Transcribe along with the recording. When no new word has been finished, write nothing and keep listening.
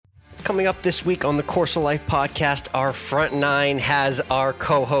coming up this week on the Course of Life podcast, our front nine has our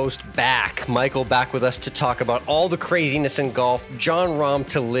co-host back. Michael back with us to talk about all the craziness in golf. Jon Rahm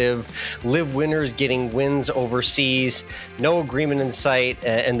to live winners getting wins overseas, no agreement in sight,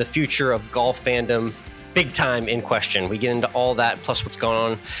 and the future of golf fandom big time in question. We get into all that, plus what's going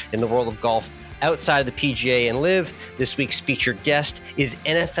on in the world of golf outside of the PGA and LIV. This week's featured guest is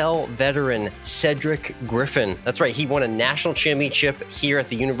NFL veteran Cedric Griffin. That's right, he won a national championship here at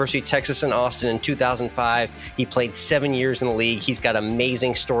the University of Texas in Austin in 2005. He played 7 years in the league. He's got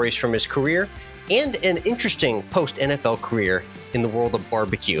amazing stories from his career and an interesting post-NFL career in the world of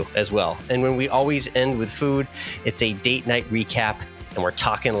barbecue as well. And when we always end with food, it's a date night recap, and we're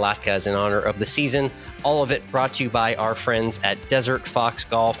talking latkes in honor of the season. All of it brought to you by our friends at Desert Fox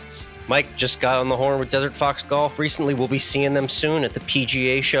Golf. Mike just got on the horn with Desert Fox Golf recently. We'll be seeing them soon at the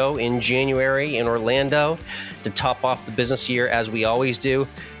PGA show in January in Orlando to top off the business year, as we always do.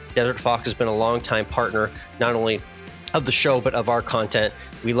 Desert Fox has been a longtime partner, not only of the show, but of our content.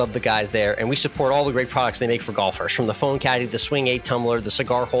 We love the guys there, and we support all the great products they make for golfers, from the phone caddy, the Swing 8 tumbler, the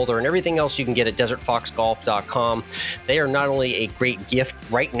cigar holder, and everything else you can get at desertfoxgolf.com. They are not only a great gift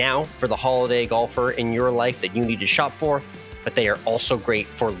right now for the holiday golfer in your life that you need to shop for, but they are also great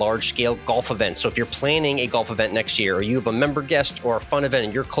for large-scale golf events. So if you're planning a golf event next year, or you have a member guest or a fun event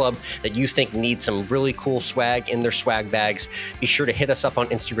in your club that you think needs some really cool swag in their swag bags, be sure to hit us up on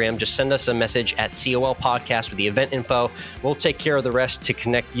Instagram. Just send us a message at COL Podcast with the event info. We'll take care of the rest to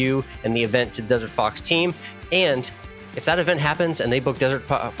connect you and the event to the Desert Fox team. And if that event happens and they book Desert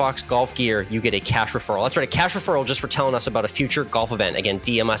Fox golf gear, you get a cash referral. That's right, a cash referral just for telling us about a future golf event. Again,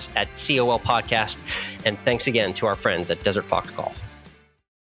 DM us at COL Podcast. And thanks again to our friends at Desert Fox Golf.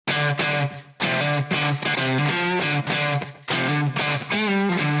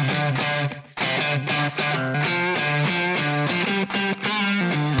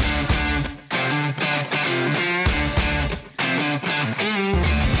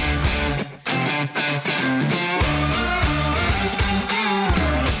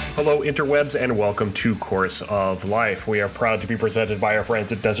 Hello, interwebs, and welcome to Course of Life. We are proud to be presented by our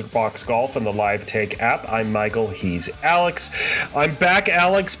friends at Desert Fox Golf and the Live Take app. I'm Michael. He's Alex. I'm back,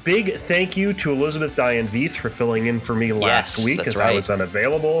 Alex. Big thank you to Elizabeth Diane Veith for filling in for me last week as I was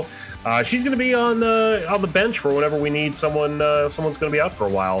unavailable. She's going to be on the bench for whenever we need someone. Someone's going to be out for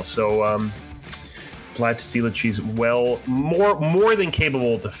a while. So glad to see that she's more than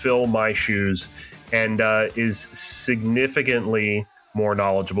capable to fill my shoes, and is significantly more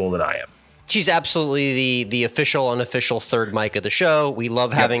knowledgeable than I am. She's absolutely the official, unofficial third mic of the show. We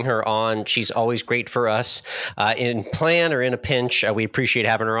love having her on. She's always great for us in plan or in a pinch. We appreciate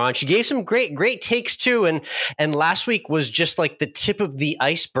having her on. She gave some great takes too. And last week was just like the tip of the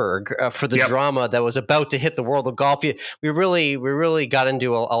iceberg for the drama that was about to hit the world of golf. We really got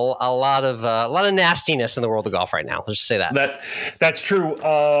into a lot of nastiness in the world of golf right now. Let's just say that. That's true.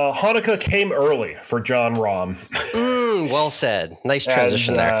 Hanukkah came early for Jon Rahm. Well said. Nice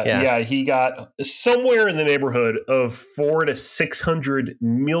transition there. Yeah, he got somewhere in the neighborhood of $400 to $600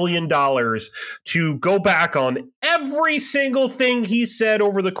 million to go back on every single thing he said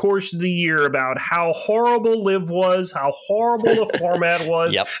over the course of the year about how horrible LIV was, how horrible the format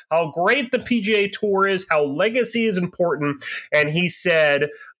was, how great the PGA Tour is, how legacy is important. And he said,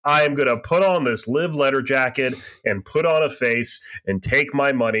 I am going to put on this LIV letter jacket and put on a face and take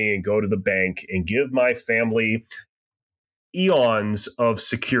my money and go to the bank and give my family eons of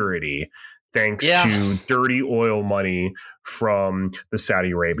security thanks to dirty oil money from the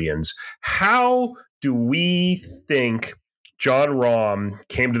Saudi Arabians. How do we think Jon Rahm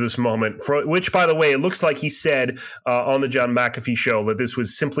came to this moment, which, by the way, it looks like he said on the John McAfee show that this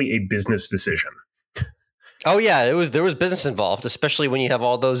was simply a business decision? Oh yeah, there was business involved, especially when you have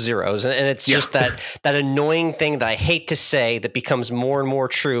all those zeros, and it's just that annoying thing that I hate to say that becomes more and more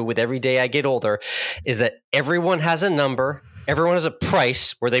true with every day I get older, is that everyone has a number. Everyone has a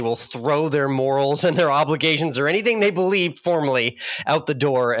price where they will throw their morals and their obligations or anything they believe formally out the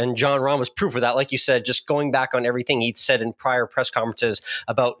door. And Jon Rahm was proof of that. Like you said, just going back on everything he'd said in prior press conferences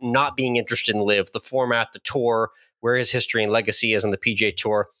about not being interested in LIV, the format, the tour, where his history and legacy is on the PGA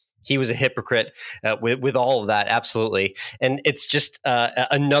Tour. He was a hypocrite with all of that. Absolutely. And it's just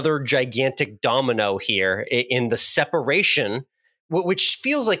another gigantic domino here in the separation, which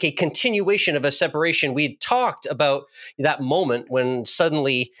feels like a continuation of a separation. We had talked about that moment when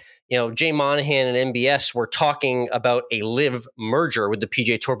suddenly, Jay Monahan and MBS were talking about a LIV merger with the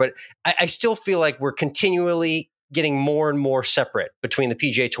PGA Tour, but I still feel like we're continually getting more and more separate between the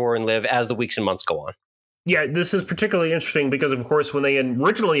PGA Tour and LIV as the weeks and months go on. Yeah, this is particularly interesting because, of course, when they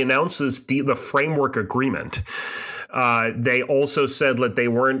originally announced the framework agreement, they also said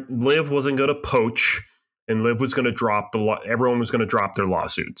that Liv wasn't going to poach, and Liv was going to drop everyone was going to drop their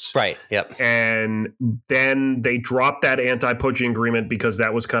lawsuits. Right. Yep. And then they dropped that anti-poaching agreement because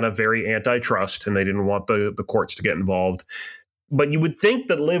that was kind of very antitrust, and they didn't want the courts to get involved. But you would think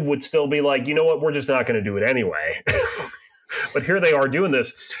that Liv would still be like, you know what, we're just not going to do it anyway. But here they are doing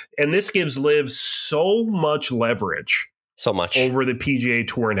this, and this gives Liv so much leverage, over the PGA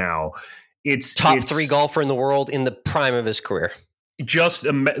Tour now. It's top 3 golfer in the world in the prime of his career, just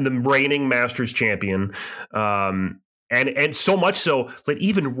the reigning Masters champion, and so much so that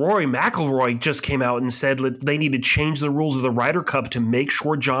even Rory McIlroy just came out and said that they need to change the rules of the Ryder Cup to make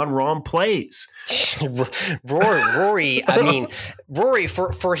sure Jon Rahm plays. Rory, I mean, Rory,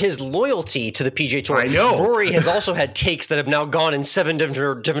 for his loyalty to the PGA Tour, I know. Rory has also had takes that have now gone in 7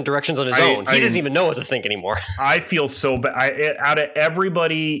 different directions on his own. He doesn't even know what to think anymore. I feel so bad. Out of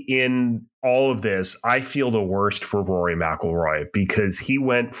everybody in all of this, I feel the worst for Rory McIlroy because he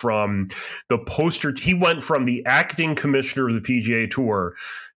went from the acting commissioner of the PGA Tour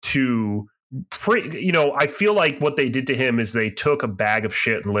to I feel like what they did to him is they took a bag of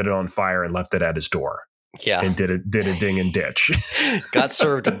shit and lit it on fire and left it at his door. Yeah. And did a ding and ditch. Got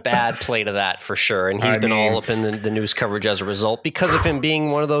served a bad plate of that for sure. And he's been all up in the news coverage as a result because of him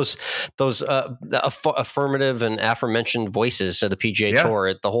being one of those affirmative and aforementioned voices of the PGA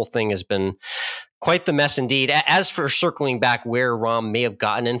Tour. The whole thing has been quite the mess indeed. As for circling back where Rahm may have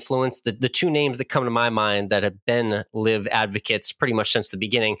gotten influence, the 2 names that come to my mind that have been Liv advocates pretty much since the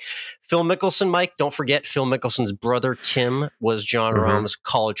beginning. Phil Mickelson, Mike, don't forget Phil Mickelson's brother, Tim, was Jon Rahm's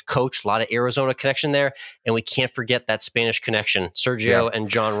college coach. A lot of Arizona connection there. And we can't forget that Spanish connection. Sergio and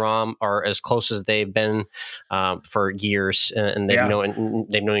Jon Rahm are as close as they've been for years, and they've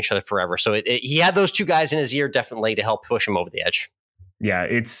known each other forever. So he had those 2 guys in his ear definitely to help push him over the edge. Yeah,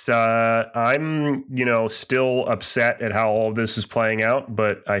 it's I'm still upset at how all of this is playing out,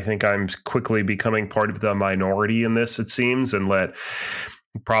 but I think I'm quickly becoming part of the minority in this, it seems, and we'll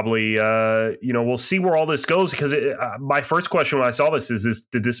see where all this goes because my first question when I saw this is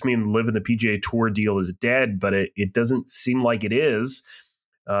did this mean Liv in the PGA Tour deal is dead? But it doesn't seem like it is.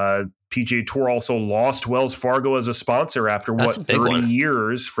 PGA Tour also lost Wells Fargo as a sponsor after 30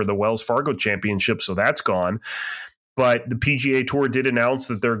 years for the Wells Fargo Championship, so that's gone. But the PGA Tour did announce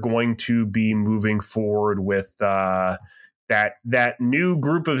that they're going to be moving forward with that new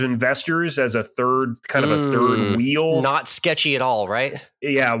group of investors as a third wheel. Not sketchy at all, right?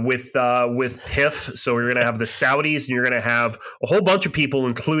 Yeah, with PIF. So you're going to have the Saudis, and you're going to have a whole bunch of people,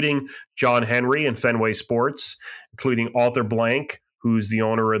 including John Henry and Fenway Sports, including Arthur Blank, who's the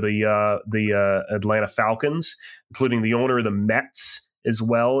owner of the Atlanta Falcons, including the owner of the Mets as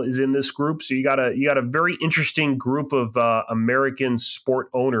well, is in this group. So you got a very interesting group of American sport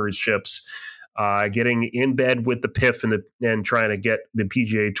ownerships getting in bed with the PIF and trying to get the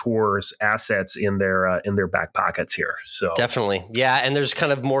PGA Tour's assets in their back pockets here. So definitely, yeah. And there's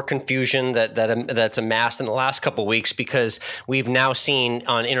kind of more confusion that's amassed in the last couple of weeks because we've now seen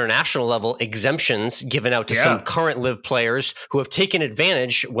on international level exemptions given out to some current Liv players who have taken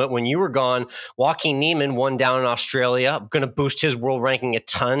advantage. When you were gone, Joaquin Niemann won down in Australia, going to boost his world ranking a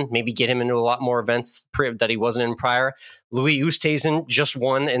ton, maybe get him into a lot more events that he wasn't in prior. Louis Oosthuizen just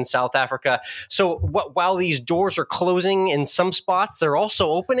won in South Africa. So while these doors are closing in some spots, they're also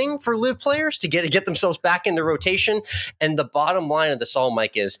opening for Liv players to get themselves back in the rotation. And the bottom line of this all,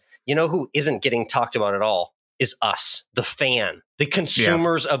 Mike, is who isn't getting talked about at all is us, the fan, the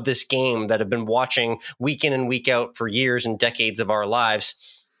consumers of this game that have been watching week in and week out for years and decades of our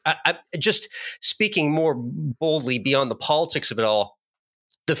lives. I just speaking more boldly beyond the politics of it all,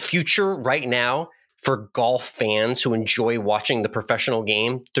 the future right now for golf fans who enjoy watching the professional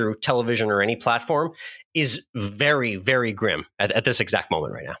game through television or any platform is very, very grim at this exact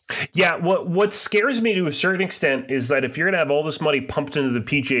moment right now. Yeah, what scares me to a certain extent is that if you're going to have all this money pumped into the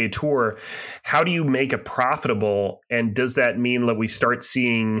PGA Tour, how do you make it profitable? And does that mean that we start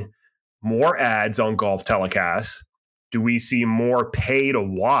seeing more ads on golf telecasts? Do we see more pay to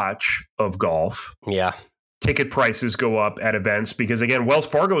watch of golf? Yeah. Ticket prices go up at events because, again, Wells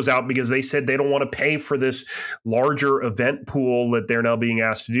Fargo is out because they said they don't want to pay for this larger event pool that they're now being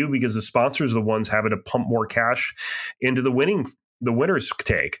asked to do because the sponsors are the ones having to pump more cash into the winners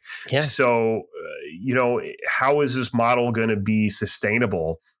take. Yeah. So, how is this model going to be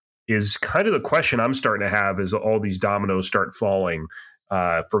sustainable is kind of the question I'm starting to have as all these dominoes start falling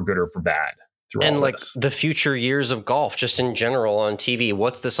for good or for bad. And the future years of golf, just in general on TV,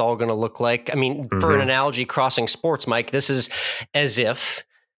 what's this all going to look like? I mean, for an analogy crossing sports, Mike, this is as if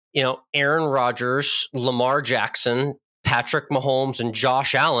Aaron Rodgers, Lamar Jackson, Patrick Mahomes, and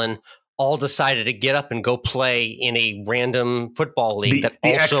Josh Allen all decided to get up and go play in a random football league that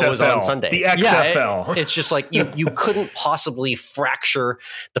also XFL, is on Sundays. The XFL. Yeah, it's just like you couldn't possibly fracture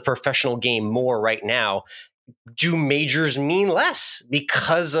the professional game more right now. Do majors mean less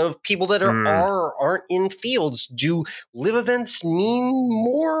because of people that aren't in fields? Do live events mean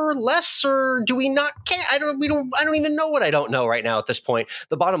more or less, or do we not care? I don't even know what I don't know right now at this point.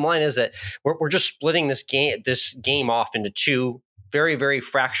 The bottom line is that we're just splitting this game off into two very, very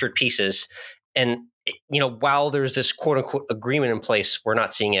fractured pieces. And, while there's this quote unquote agreement in place, we're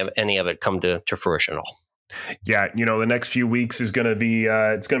not seeing any of it come to fruition at all. Yeah, the next few weeks is going to be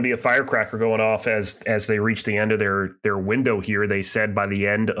it's going to be a firecracker going off as they reach the end of their window here. They said by the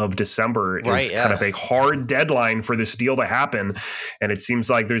end of December is kind of a hard deadline for this deal to happen, and it seems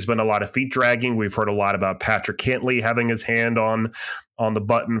like there's been a lot of feet dragging. We've heard a lot about Patrick Cantley having his hand on the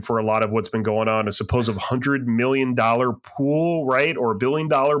button for a lot of what's been going on. A supposed $100 million pool, right, or $1 billion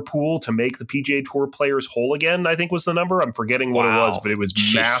pool to make the PGA Tour players whole again, I think was the number. I'm forgetting what it was, but it was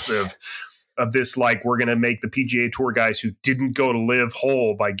massive. Of this, like, we're going to make the PGA Tour guys who didn't go to live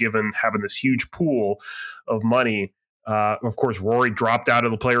whole by having this huge pool of money. Of course, Rory dropped out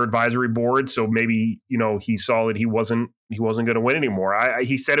of the player advisory board, so maybe he saw that he wasn't going to win anymore.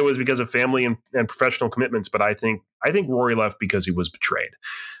 He said it was because of family and professional commitments, but I think Rory left because he was betrayed.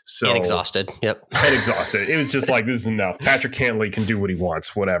 So and exhausted. Yep. And exhausted. It was just like, this is enough. Patrick Cantley can do what he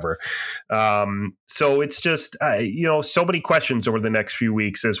wants, whatever. So it's just, so many questions over the next few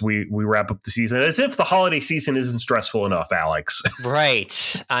weeks as we wrap up the season, as if the holiday season isn't stressful enough, Alex.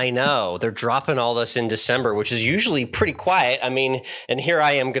 Right. I know. They're dropping all this in December, which is usually pretty quiet. I mean, and here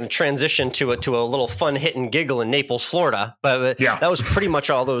I am going to transition to a little fun hit and giggle in Naples, Florida. But yeah, that was pretty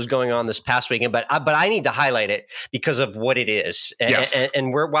much all that was going on this past weekend. But I need to highlight it because of what it is.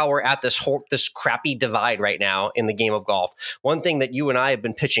 And while we're at this crappy divide right now in the game of golf, one thing that you and I have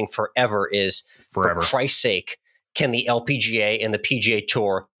been pitching forever is, for Christ's sake, can the LPGA and the PGA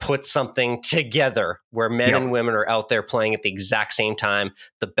Tour put something together where men and women are out there playing at the exact same time,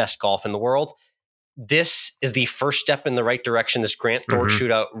 the best golf in the world? This is the first step in the right direction, this Grant Thorpe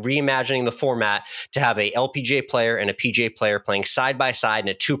shootout, reimagining the format to have a LPGA player and a PGA player playing side by side in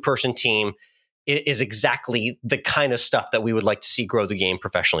a two-person team. It is exactly the kind of stuff that we would like to see grow the game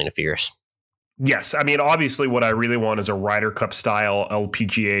professionally in a few years. Yes. I mean, obviously what I really want is a Ryder Cup style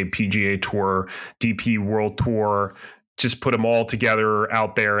LPGA, PGA Tour, DP World Tour. Just put them all together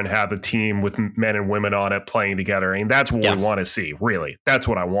out there and have a team with men and women on it playing together. I mean, that's what we want to see, really. That's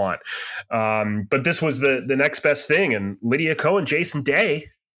what I want. But this was the next best thing. And Lydia Ko and Jason Day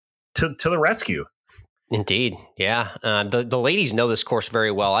to the rescue. Indeed. Yeah. The ladies know this course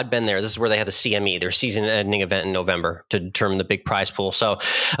very well. I've been there. This is where they have the CME, their season ending event in November, to determine the big prize pool. So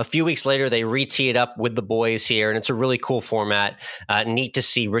a few weeks later, they re-tee it up with the boys here, and it's a really cool format. Neat to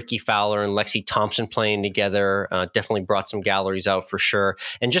see Ricky Fowler and Lexi Thompson playing together. Definitely brought some galleries out for sure.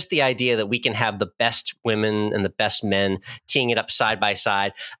 And just the idea that we can have the best women and the best men teeing it up side by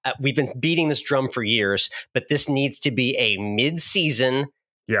side. We've been beating this drum for years, but this needs to be a mid-season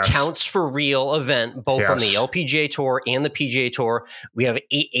counts for real event, both on the LPGA Tour and the PGA Tour. We have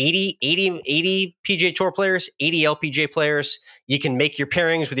 80 PGA Tour players, 80 LPGA players. You can make your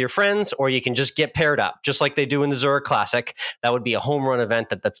pairings with your friends, or you can just get paired up, just like they do in the Zurich Classic. That would be a home run event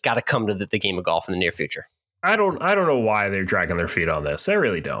that's got to come to the game of golf in the near future. I don't know why they're dragging their feet on this. I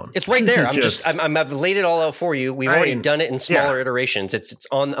really don't. It's right there. I've laid it all out for you. We've already done it in smaller iterations. It's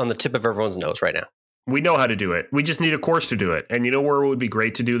on the tip of everyone's nose right now. We know how to do it. We just need a course to do it. And you know where it would be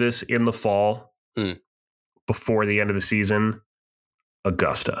great to do this? In the fall, before the end of the season?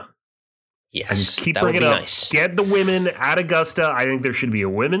 Augusta. Yes. And just keep bringing it up. Nice. Get the women at Augusta. I think there should be a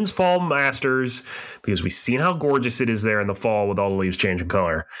women's fall Masters, because we've seen how gorgeous it is there in the fall with all the leaves changing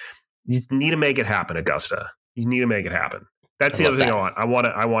color. You just need to make it happen, Augusta. You need to make it happen. That's the other thing I want. I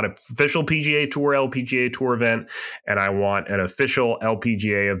want an official PGA Tour, LPGA Tour event, and I want an official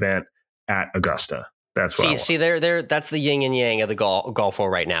LPGA event at Augusta. That's what see there. That's the yin and yang of the golf war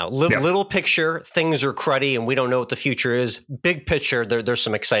right now. Little picture, things are cruddy, and we don't know what the future is. Big picture, there's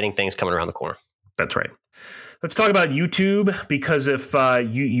some exciting things coming around the corner. That's right. Let's talk about YouTube, because if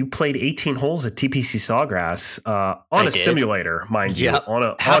you played 18 holes at TPC Sawgrass on a simulator, mind you, on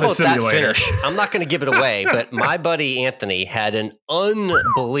a simulator. That finish? I'm not going to give it away, but my buddy Anthony had an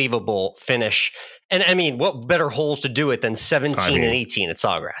unbelievable finish. And I mean, what better holes to do it than 17 and 18 at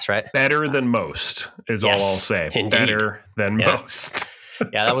Sawgrass, right? Better than most is all I'll say. Indeed. Better than most.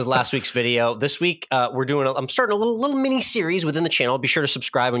 Yeah, that was last week's video. This week, I'm starting a little mini series within the channel. Be sure to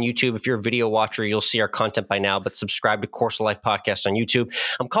subscribe on YouTube. If you're a video watcher, you'll see our content by now, but subscribe to Course of Life Podcast on YouTube.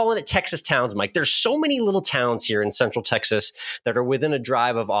 I'm calling it Texas Towns, Mike. There's so many little towns here in Central Texas that are within a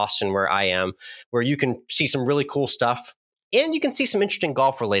drive of Austin, where I am, where you can see some really cool stuff. And you can see some interesting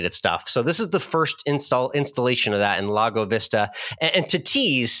golf-related stuff. So this is the first installation of that in Lago Vista. And to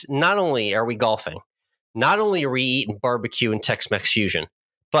tease, not only are we golfing, not only are we eating barbecue and Tex-Mex fusion,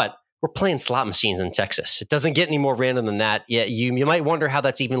 but we're playing slot machines in Texas. It doesn't get any more random than that. Yeah, you might wonder how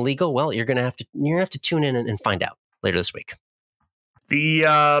that's even legal. Well, you're gonna have to tune in and find out later this week. The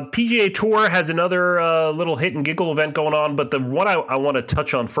PGA Tour has another little hit and giggle event going on, but the one I want to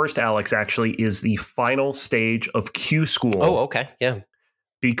touch on first, Alex, actually is the final stage of Q School. Oh, okay. Yeah.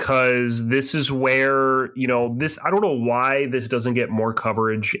 Because this is where, I don't know why this doesn't get more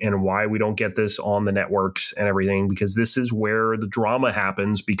coverage and why we don't get this on the networks and everything, because this is where the drama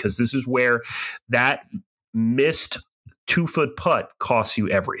happens, because this is where that missed 2-foot putt costs you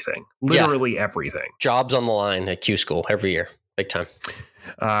everything, literally everything. Jobs on the line at Q School every year. Big time.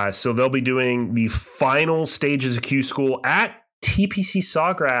 So they'll be doing the final stages of Q School at TPC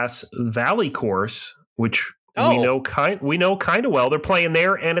Sawgrass Valley Course, which we know kind of well. They're playing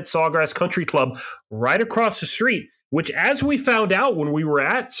there and at Sawgrass Country Club right across the street, which, as we found out when we were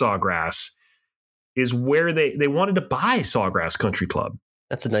at Sawgrass, is where they wanted to buy Sawgrass Country Club.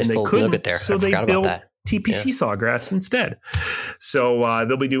 That's a nice little nugget there. So they built TPC Sawgrass instead. So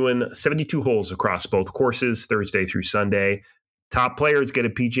they'll be doing 72 holes across both courses, Thursday through Sunday. Top players get a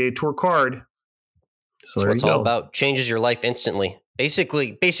PGA Tour card. So that's what it's all about. Changes your life instantly.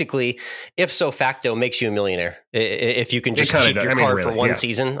 Basically, if so facto, makes you a millionaire. If you can just keep your card for one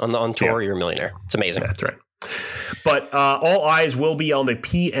season on tour, you're a millionaire. It's amazing. That's right. But all eyes will be on the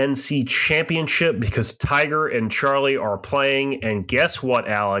PNC Championship because Tiger and Charlie are playing. And guess what,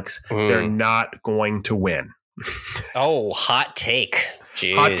 Alex? They're not going to win. Oh, hot take.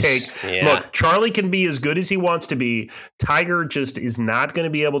 Jeez. Hot take. Yeah. Look, Charlie can be as good as he wants to be. Tiger just is not going to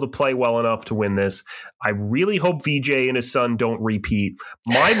be able to play well enough to win this. I really hope VJ and his son don't repeat.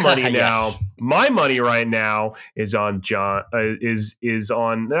 My money now, my money right now is on John. Is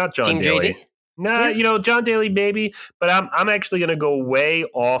on not John Team Daly. JD? Nah, John Daly, maybe. But I'm actually going to go way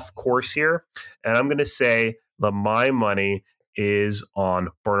off course here, and I'm going to say that my money is on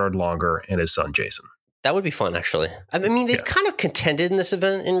Bernard Longer and his son Jason. That would be fun, actually. I mean, they've kind of contended in this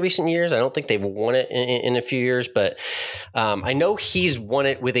event in recent years. I don't think they've won it in a few years, but I know he's won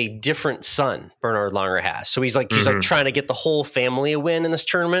it with a different son, Bernard Longer has. So he's like trying to get the whole family a win in this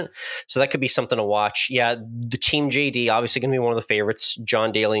tournament. So that could be something to watch. Yeah, the Team JD, obviously going to be one of the favorites.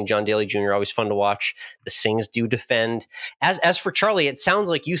 John Daly and John Daly Jr., always fun to watch. The Sings do defend. As for Charlie, it sounds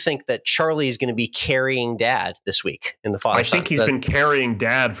like you think that Charlie is going to be carrying Dad this week in the father. I think he's been carrying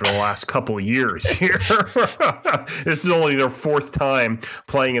Dad for the last couple of years here. This is only their fourth time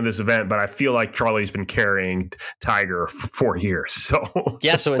playing in this event, but I feel like Charlie's been carrying Tiger for 4 years. So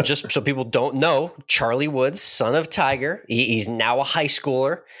so and just so people don't know, Charlie Woods, son of Tiger, he's now a high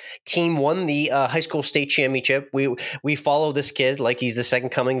schooler. Team won the high school state championship. We follow this kid like he's the second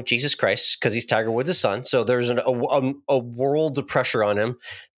coming of Jesus Christ because he's Tiger Woods' son. So there's a world of pressure on him.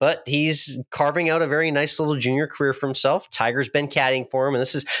 But he's carving out a very nice little junior career for himself. Tiger's been caddying for him, and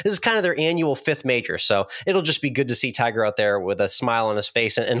this is kind of their annual fifth major. So it'll just be good to see Tiger out there with a smile on his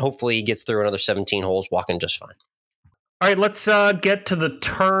face, and hopefully he gets through another 17 holes walking just fine. All right, let's get to the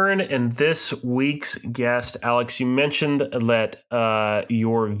turn and this week's guest. Alex, you mentioned that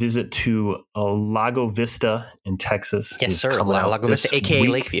your visit to Lago Vista in Texas. Yes, sir. Lago Vista, a.k.a.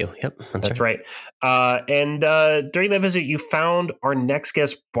 Lakeview. Yep, that's right. And during that visit, you found our next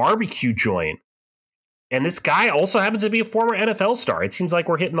guest barbecue joint. And this guy also happens to be a former NFL star. It seems like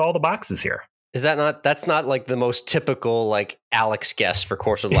we're hitting all the boxes here. Is that not? That's not like the most typical like Alex guest for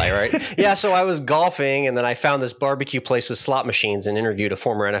Course of Life, right? Yeah. So I was golfing, and then I found this barbecue place with slot machines and interviewed a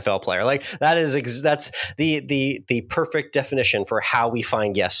former NFL player. Like that's the perfect definition for how we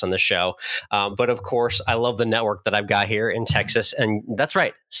find guests on the show. But of course, I love the network that I've got here in Texas, and that's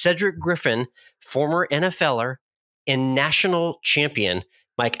right, Cedric Griffin, former NFLer and national champion.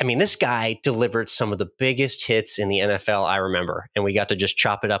 Mike, I mean, this guy delivered some of the biggest hits in the NFL I remember, and we got to just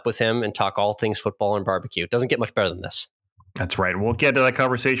chop it up with him and talk all things football and barbecue. It doesn't get much better than this. That's right. We'll get to that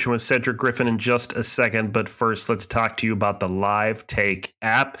conversation with Cedric Griffin in just a second, but first, let's talk to you about the Live Take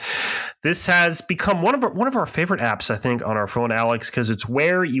app. This has become one of our favorite apps, I think, on our phone, Alex, because it's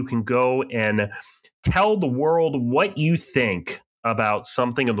where you can go and tell the world what you think about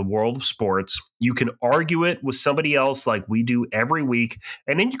something in the world of sports. You can argue it with somebody else like we do every week,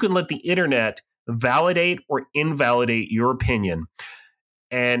 and then you can let the internet validate or invalidate your opinion.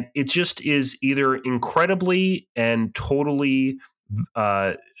 And it just is either incredibly and totally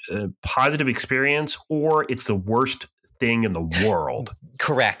positive experience, or it's the worst thing in the world.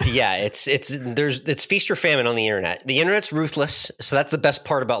 Correct. Yeah, it's feast or famine on the internet. The internet's ruthless, so that's the best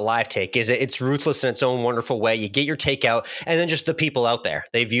part about Live Take is it's ruthless in its own wonderful way. You get your take out, and then just the people out there,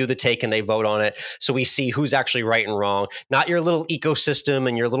 they view the take and they vote on it. So we see who's actually right and wrong. Not your little ecosystem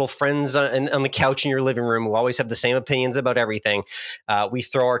and your little friends on the couch in your living room who always have the same opinions about everything. We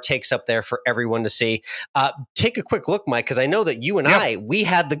throw our takes up there for everyone to see. Take a quick look, Mike, because I know that you and we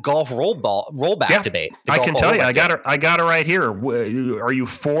had the golf rollback debate. I can tell you, I got it right here. Are you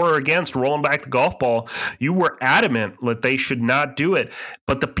for or against rolling back the golf ball? You were adamant that they should not do it,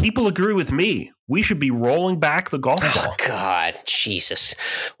 but the people agree with me. We should be rolling back the golf ball. Oh, God, Jesus.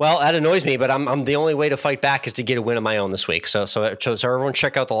 Well, that annoys me, but I'm the only way to fight back is to get a win of my own this week. So everyone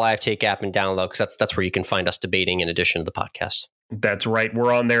check out the Live Take app and download, because that's where you can find us debating in addition to the podcast. That's right.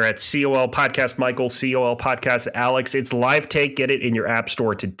 We're on there at COL Podcast Michael, COL Podcast Alex. It's Live Take. Get it in your app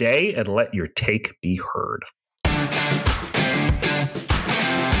store today and let your take be heard.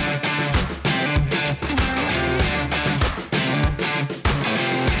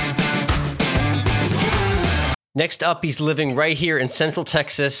 Next up, he's living right here in Central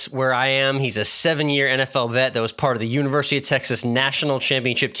Texas, where I am. He's a 7-year NFL vet that was part of the University of Texas National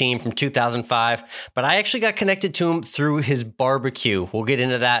Championship team from 2005. But I actually got connected to him through his barbecue. We'll get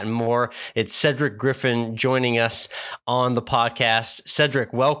into that and more. It's Cedric Griffin joining us on the podcast.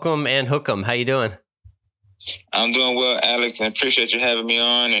 Cedric, welcome and hook 'em. How you doing? I'm doing well, Alex, and appreciate you having me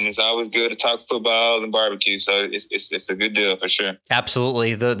on. And it's always good to talk football and barbecue, so it's a good deal for sure.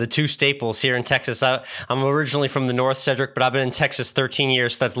 Absolutely, the two staples here in Texas. I'm originally from the north, Cedric, but I've been in Texas 13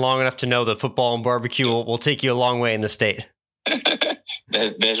 years. So that's long enough to know that football and barbecue will take you a long way in the state.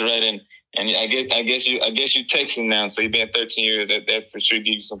 That's right, and I guess you Texan now, so you've been 13 years. That for sure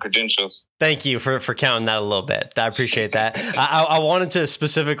gives you some credentials. Thank you for counting that a little bit. I appreciate that. I wanted to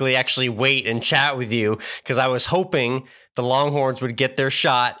specifically actually wait and chat with you because I was hoping the Longhorns would get their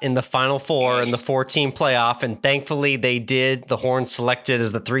shot in the Final Four in the 4-team playoff, and thankfully they did. The Horns selected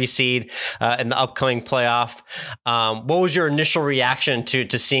as the 3 seed in the upcoming playoff. What was your initial reaction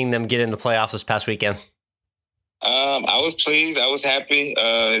to seeing them get in the playoffs this past weekend? I was pleased. I was happy.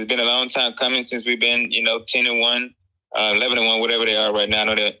 It's been a long time coming since we've been, 10-1, 11-1, whatever they are right now. I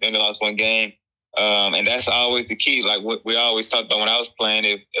know they only lost one game. And that's always the key. Like we always talked about when I was playing,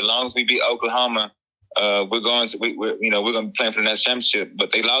 as long as we beat Oklahoma, we're going to be playing for the next championship.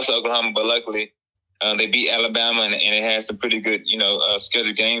 But they lost to Oklahoma, but luckily they beat Alabama and it had some pretty good,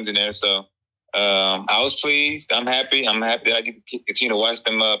 scheduled games in there. So I was pleased. I'm happy. I'm happy that I get to continue to watch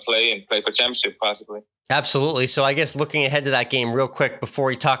them play and play for championship possibly. Absolutely. So I guess looking ahead to that game real quick before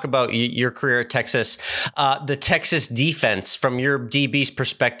we talk about your career at Texas, the Texas defense from your DB's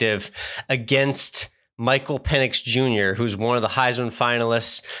perspective against Michael Penix Jr., who's one of the Heisman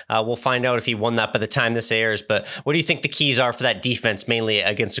finalists. We'll find out if he won that by the time this airs. But what do you think the keys are for that defense, mainly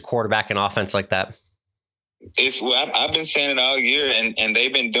against a quarterback and offense like that? I've been saying it all year, and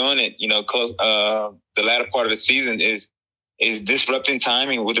they've been doing it. Close the latter part of the season is disrupting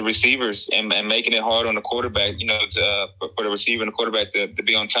timing with the receivers and making it hard on the quarterback. For the receiver and the quarterback to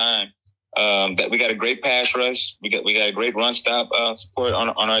be on time. That we got a great pass rush. We got a great run stop support on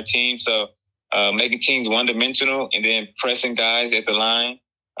our team. So making teams one dimensional and then pressing guys at the line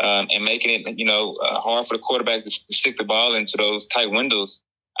and making it hard for the quarterback to stick the ball into those tight windows.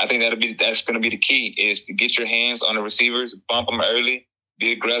 I think that's going to be the key is to get your hands on the receivers, bump them early,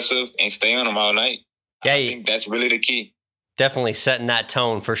 be aggressive, and stay on them all night. Yeah, I think that's really the key. Definitely setting that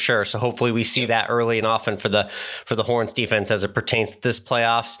tone for sure. So hopefully we see that early and often for the Horns defense as it pertains to this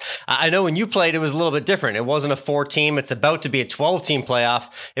playoffs. I know when you played, it was a little bit different. It wasn't a 4-team. It's about to be a 12-team playoff.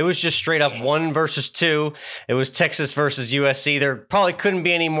 It was just straight up 1 versus 2. It was Texas versus USC. There probably couldn't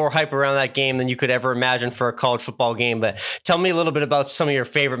be any more hype around that game than you could ever imagine for a college football game. But tell me a little bit about some of your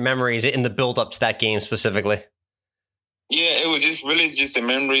favorite memories in the build up to that game specifically. Yeah, it was just the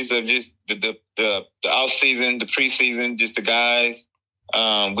memories of just the off season, the preseason, just the guys.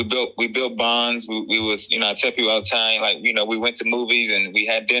 We built bonds. We was I tell people all the time, like we went to movies and we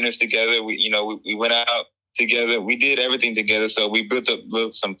had dinners together. We went out together. We did everything together. So we built up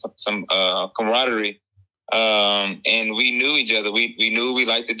some camaraderie. And we knew each other. We knew what we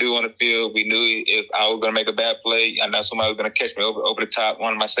liked to do on the field. We knew if I was going to make a bad play, I know somebody was going to catch me over the top,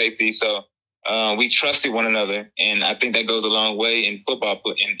 one of my safeties. So. We trusted one another, and I think that goes a long way in football,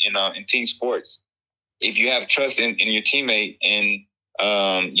 in team sports. If you have trust in your teammate,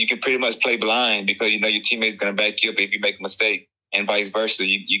 and you can pretty much play blind because your teammate's going to back you up if you make a mistake, and vice versa.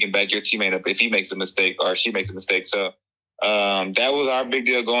 You can back your teammate up if he makes a mistake or she makes a mistake. So that was our big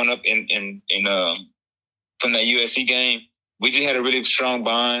deal going up from that USC game. We just had a really strong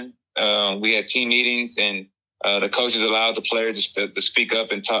bond. We had team meetings, and the coaches allowed the players to speak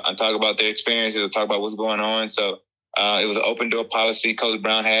up and talk about their experiences, and talk about what's going on. So it was an open door policy Coach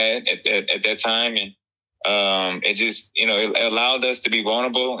Brown had at that time, and it just, it allowed us to be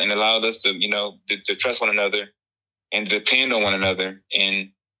vulnerable and allowed us to, to trust one another and depend on one another.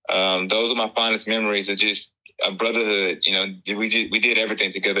 And those are my fondest memories of just a brotherhood. We did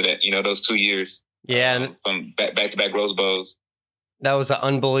everything together that, those 2 years. Yeah. From back-to-back Rose Bowls. That was an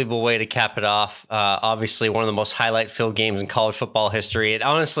unbelievable way to cap it off. Obviously, one of the most highlight-filled games in college football history. And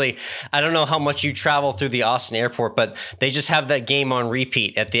honestly, I don't know how much you travel through the Austin airport, but they just have that game on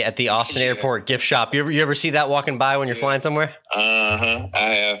repeat at the Austin airport gift shop. You ever see that walking by when you're flying somewhere? I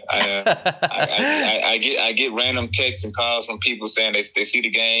have. I get random texts and calls from people saying they see the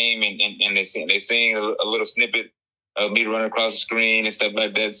game and they sing a little snippet of me running across the screen and stuff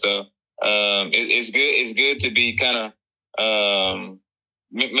like that. So it's good. It's good to be kind of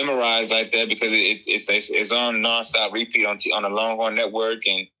memorized like that, because it's on nonstop repeat on the Longhorn Network,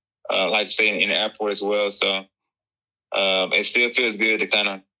 and like you say, in the airport as well. So it still feels good to kind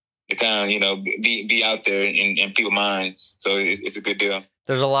of be out there in people's minds. So it's a good deal.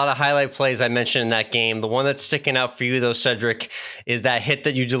 There's a lot of highlight plays I mentioned in that game. The one that's sticking out for you, though, Cedric, is that hit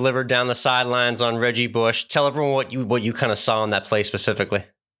that you delivered down the sidelines on Reggie Bush. Tell everyone what you kind of saw in that play specifically.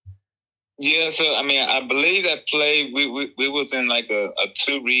 Yeah, so I believe that play we was in like a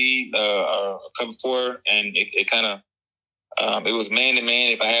 2-read, a cover 4, and it kind of it was man to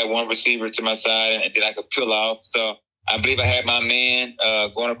man. If I had one receiver to my side, and then I could peel off. So I believe I had my man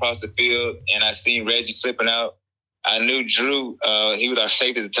going across the field, and I seen Reggie slipping out. I knew Drew. He was our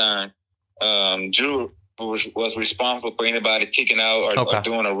safety at the time. Drew was responsible for anybody kicking out or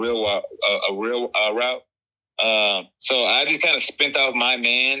doing a real route. So I just kind of spent off my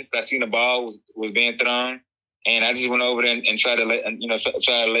man. I seen the ball was being thrown, and I just went over there and tried to lay a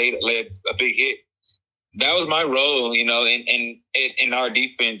big hit. That was my role, in our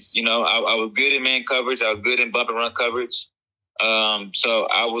defense. I was good in man coverage. I was good in bump and run coverage. So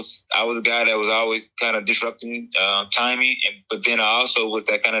I was a guy that was always kind of disrupting timing, but then I also was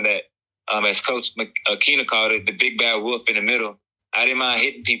that kind of as Coach Keena called it, the big bad wolf in the middle. I didn't mind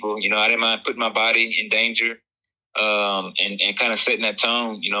hitting people. I didn't mind putting my body in danger. And kind of setting that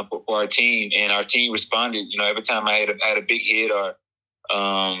tone, for our team, and our team responded. Every time I had a big hit or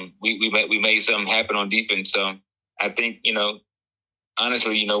we made something happen on defense. So I think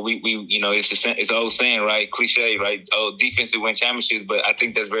honestly, it's an old saying, right? Cliche, right? Oh, defense will win championships, but I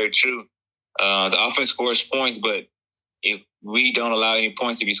think that's very true. The offense scores points, but if we don't allow any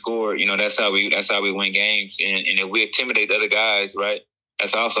points to be scored, that's how we win games. And if we intimidate other guys, right?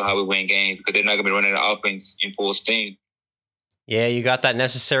 That's also how we win games, because they're not going to be running the offense in full steam. Yeah, you got that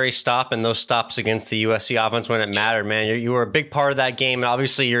necessary stop, and those stops against the USC offense when it mattered, man. You were a big part of that game, and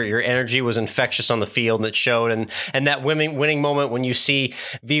obviously your energy was infectious on the field, and it showed. And that winning moment when you see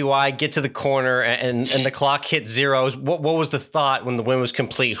VY get to the corner and the clock hit zeros, what was the thought when the win was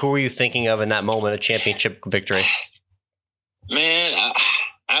complete? Who were you thinking of in that moment of championship victory? Man,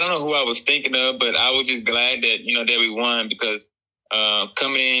 I don't know who I was thinking of, but I was just glad that that we won, because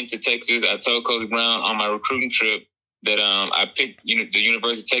coming into Texas, I told Coach Brown on my recruiting trip that I picked the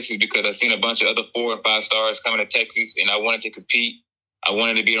University of Texas because I seen a bunch of other 4 and 5 stars coming to Texas, and I wanted to compete. I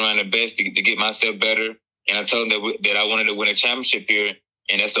wanted to be around the best to get myself better, and I told them that I wanted to win a championship here,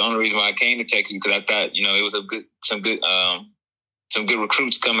 and that's the only reason why I came to Texas, because I thought it was some good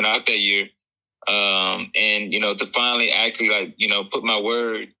recruits coming out that year. And to finally actually put my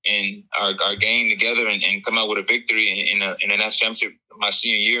word and our game together and come out with a victory in a national championship my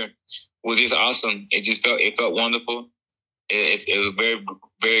senior year was just awesome. It felt wonderful. It was very,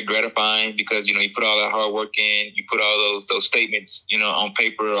 very gratifying, because you put all that hard work in, you put all those statements on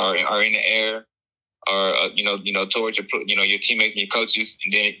paper or in the air, or towards your teammates and your coaches,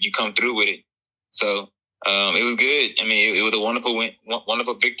 and then you come through with it. So it was good. It was a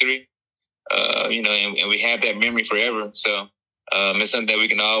wonderful victory. And we have that memory forever. So it's something that we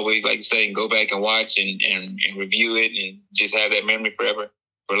can always, like you say, go back and watch and review it, and just have that memory forever,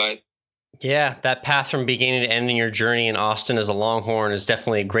 for life. Yeah, that path from beginning to ending your journey in Austin as a Longhorn is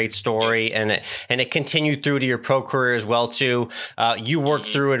definitely a great story, and it continued through to your pro career as well too. You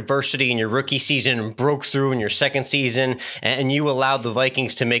worked through adversity in your rookie season and broke through in your second season, and you allowed the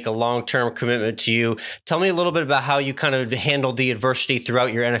Vikings to make a long-term commitment to you. Tell me a little bit about how you kind of handled the adversity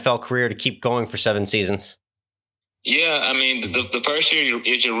throughout your NFL career to keep going for 7 seasons. Yeah, the first year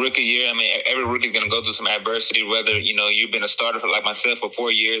is your rookie year. Every rookie is going to go through some adversity, whether, you've been a starter for like myself for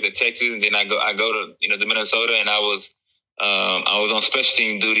 4 years at Texas, and then I go to, to Minnesota, and I was I was on special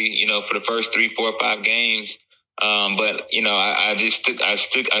team duty, for the first 3, 4, 5 games. But I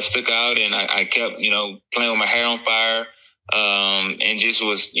stuck out, and I kept, playing with my hair on fire. And just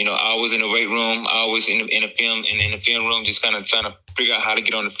was, I was in the weight room, I was in the film room, just kind of trying to figure out how to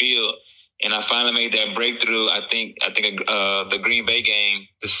get on the field. And I finally made that breakthrough. I think the Green Bay game,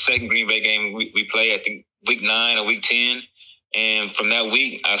 the second Green Bay game we played, I think week 9 or week 10. And from that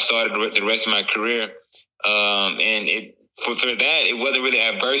week, I started the rest of my career. And for that, it wasn't really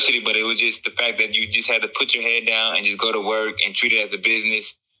adversity, but it was just the fact that you just had to put your head down and just go to work and treat it as a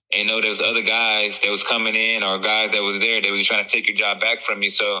business, and know there was other guys that was coming in, or guys that was there that was trying to take your job back from you.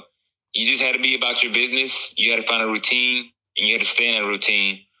 So you just had to be about your business. You had to find a routine, and you had to stay in a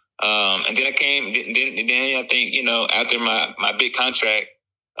routine. And then I think, after my big contract,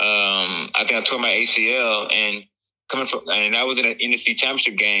 I think I tore my ACL, and I was in an NFC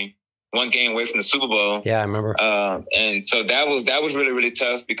championship game, one game away from the Super Bowl. Yeah, I remember. And so that was really, really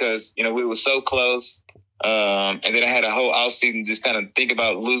tough because, we were so close. And then I had a whole offseason just kind of think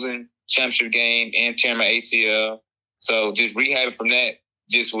about losing championship game and tearing my ACL. So just rehabbing from that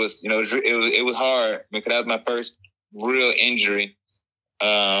just was, it was hard because that was my first real injury.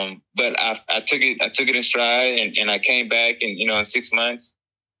 But I took it in stride, and I came back in 6 months,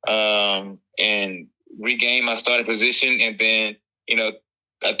 and regained my starting position. And then,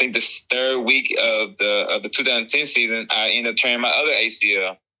 I think the third week of the 2010 season, I ended up tearing my other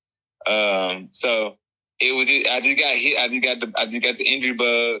ACL. So it was I just got hit. I just got the injury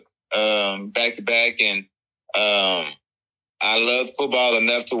bug back to back, and I loved football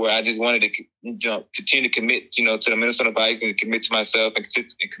enough to where I just wanted to continue to commit, to the Minnesota Vikings, and commit to myself and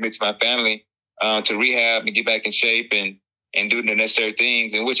commit to my family, to rehab and get back in shape and do the necessary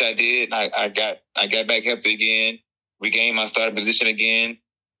things, and which I did. I got back healthy again, regained my starting position again,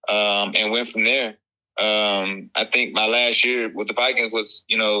 and went from there. I think my last year with the Vikings was,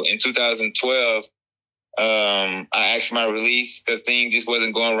 in 2012. I asked for my release because things just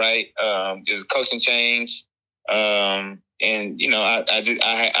wasn't going right. There's a coaching change. And I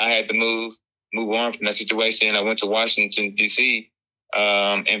had to move on from that situation. I went to Washington D.C.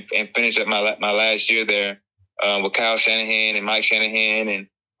 And finished up my last year there with Kyle Shanahan and Mike Shanahan and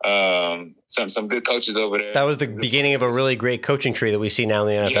some good coaches over there. That was the beginning of a really great coaching tree that we see now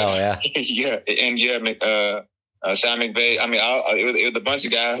in the NFL. Yeah, Sean McVay. I mean, it was a bunch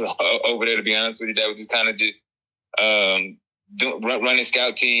of guys over there, to be honest with you, that was just kind of just running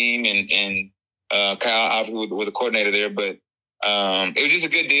scout team, and Kyle was a coordinator there, but it was just a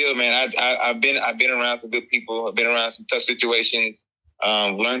good deal, man. I've been around some good people. I've been around some tough situations.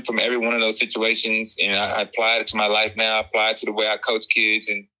 Learned from every one of those situations, and I applied it to my life now. I applied it to the way I coach kids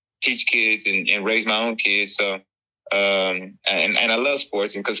and teach kids and raise my own kids. So, and I love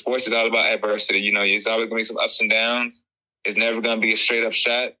sports, and because sports is all about adversity. It's always going to be some ups and downs. It's never going to be a straight up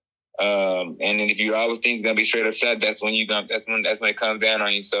shot. And then if you always think it's going to be straight up shot, that's when it comes down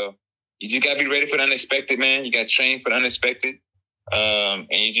on you. So you just got to be ready for the unexpected, man. You got to train for the unexpected. And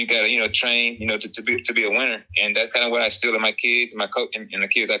you just got to, train, to be a winner. And that's kind of what I instill in my kids and my coach and the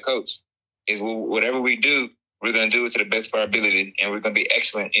kids I coach is whatever we do, we're going to do it to the best of our ability, and we're going to be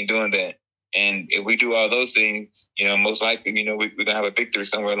excellent in doing that. And if we do all those things, most likely, we're going to have a victory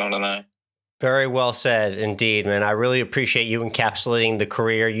somewhere along the line. Very well said, indeed, man. I really appreciate you encapsulating the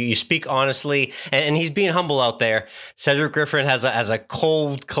career. You speak honestly, and he's being humble out there. Cedric Griffin has a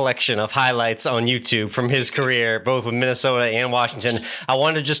cold collection of highlights on YouTube from his career, both with Minnesota and Washington. I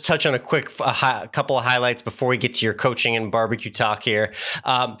wanted to just touch on a quick couple of highlights before we get to your coaching and barbecue talk here.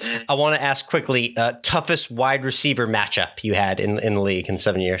 I want to ask quickly, toughest wide receiver matchup you had in the league in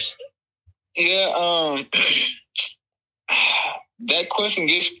 7 years? Yeah, that question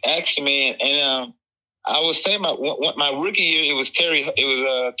gets asked to me, and I would say my rookie year, it was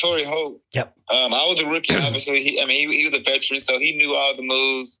Torrey Holt. Yep. I was a rookie, obviously. He was a veteran, so he knew all the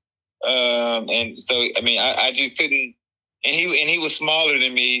moves. And so I just couldn't. And he was smaller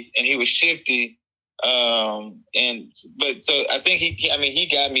than me, and he was shifty. So I think he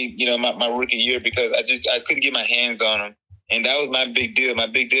got me, my rookie year because I couldn't get my hands on him, and that was my big deal. My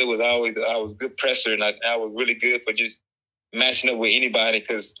big deal was always I was a good presser, and I was really good for just matching up with anybody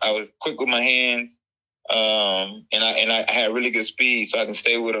because I was quick with my hands, and I had really good speed, so I can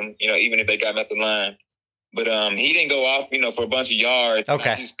stay with them, even if they got me at the line. But he didn't go off, for a bunch of yards.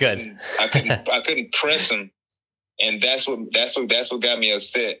 Okay, good. I couldn't press him, and that's what got me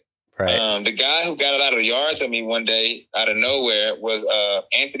upset. Right. The guy who got a lot of yards on me one day out of nowhere was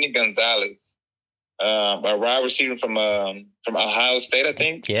Anthony Gonzalez, a wide receiver from Ohio State, I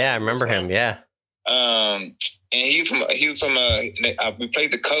think. Yeah, I remember him. Yeah. And he was from we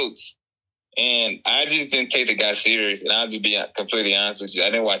played the Colts, And I just didn't take the guy serious. And I'll just be completely honest with you. I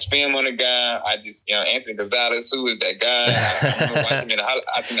didn't watch film on the guy. I just, Anthony Gonzalez, who is that guy?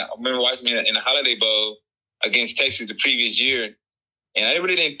 I remember watching him in the Holiday Bowl against Texas the previous year. And I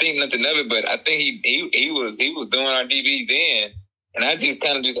really didn't think nothing of it, but I think he was doing our DBs then. And I just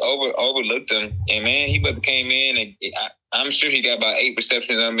kind of just overlooked him. And, man, he must have came in, and I'm sure he got about 8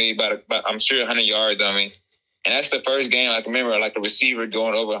 receptions on me, about I'm sure 100 yards on me. And that's the first game I can remember, like a receiver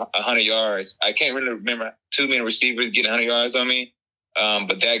going over 100 yards. I can't really remember too many receivers getting 100 yards on me.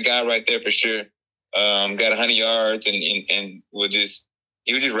 But that guy right there for sure got 100 yards and he was just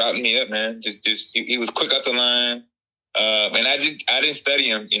routing me up, man. He was quick up the line. And I didn't study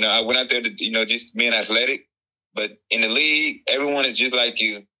him. I went out there to, just being athletic. But in the league, everyone is just like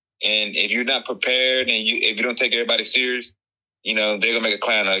you. And if you're not prepared and if you don't take everybody serious, they're going to make a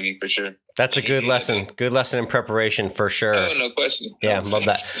clown of you for sure. That's a good lesson. Good lesson in preparation for sure. Oh, no question. Yeah, love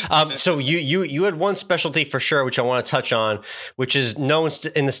that. So you had one specialty for sure, which I want to touch on, which is known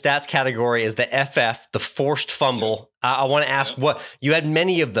in the stats category as the FF, the forced fumble. I want to ask what you had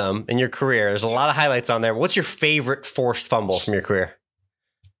many of them in your career. There's a lot of highlights on there. What's your favorite forced fumble from your career?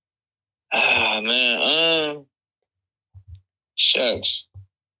 Man, shucks.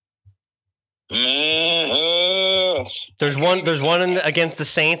 Man, there's one against the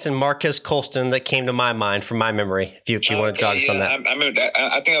Saints and Marquez Colston that came to my mind from my memory. If you want to jog us on that, I remember that.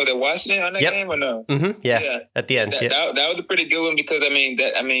 I think I was at Washington on that game or no? Mm-hmm. Yeah, at the end. That was a pretty good one because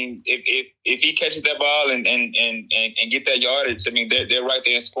if he catches that ball and get that yardage, they're right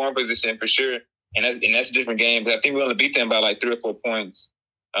there in scoring position for sure. And that's a different game. But I think we only beat them by like 3 or 4 points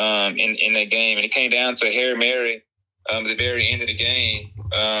in that game, and it came down to a Hail Mary at the very end of the game,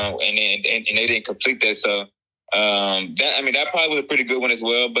 and they didn't complete that. So that probably was a pretty good one as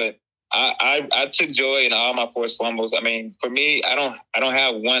well. But I took joy in all my forced fumbles. For me, I don't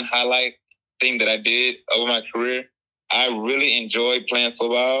have one highlight thing that I did over my career. I really enjoyed playing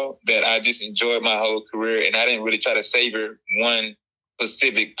football. That I just enjoyed my whole career, and I didn't really try to savor one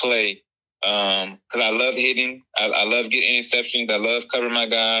specific play. Because I love hitting, I love getting interceptions, I love covering my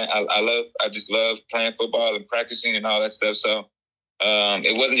guy, I just love playing football and practicing and all that stuff. So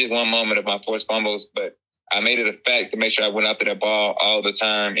it wasn't just one moment of my forced fumbles, but I made it a fact to make sure I went after that ball all the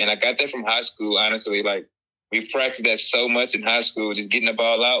time. And I got that from high school, honestly. Like, we practiced that so much in high school, just getting the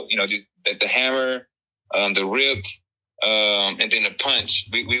ball out, just the hammer, the rip, and then the punch.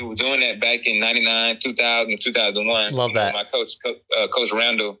 We were doing that back in 99, 2000, 2001. Love that. My coach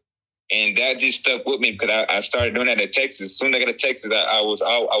Randall. And that just stuck with me because I started doing that at Texas. As soon as I got to Texas, I would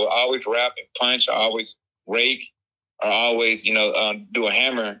always wrap and punch, I always rake, or always, do a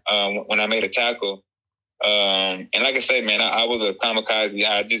hammer when I made a tackle. And like I say, man, I was a kamikaze.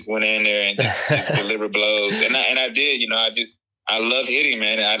 I just went in there and just delivered blows. And I did, I love hitting,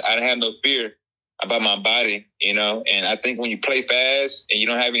 man. I didn't have no fear about my body, And I think when you play fast and you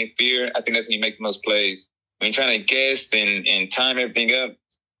don't have any fear, I think that's when you make the most plays. When you're trying to guess and time everything up,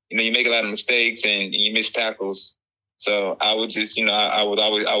 you make a lot of mistakes and you miss tackles. So I would just, I would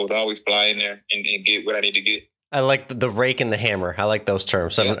always fly in there and get what I need to get. I like the rake and the hammer. I like those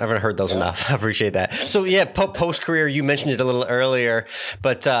terms. I haven't heard those enough. I appreciate that. So post-career, you mentioned it a little earlier,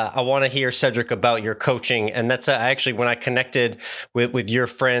 but I want to hear, Cedric, about your coaching. And that's actually when I connected with your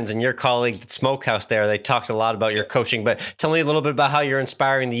friends and your colleagues at Smokehouse there, they talked a lot about your coaching. But tell me a little bit about how you're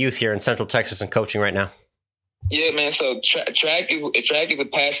inspiring the youth here in Central Texas and coaching right now. Yeah, man. So track is a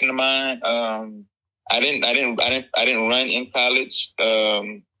passion of mine. I didn't run in college.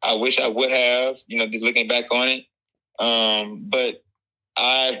 I wish I would have. Just looking back on it. But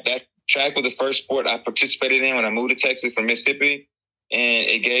that track was the first sport I participated in when I moved to Texas from Mississippi, and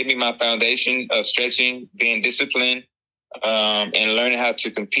it gave me my foundation of stretching, being disciplined, and learning how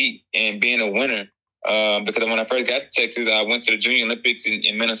to compete and being a winner. Because when I first got to Texas, I went to the Junior Olympics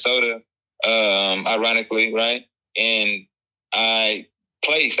in Minnesota. Ironically, right? And I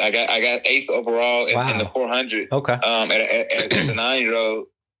placed. I got 8th overall in the 400. Okay. As a 9-year-old.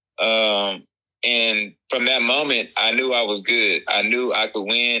 And from that moment, I knew I was good. I knew I could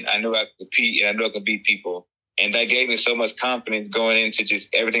win. I knew I could compete, and I knew I could beat people. And that gave me so much confidence going into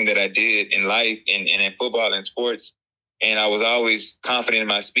just everything that I did in life and in football and sports. And I was always confident in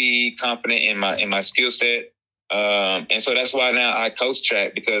my speed, confident in my skill set. And so that's why now I coach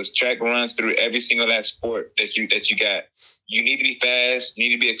track, because track runs through every single last sport that you got. You need to be fast, you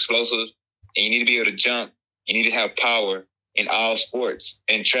need to be explosive, and you need to be able to jump. You need to have power in all sports.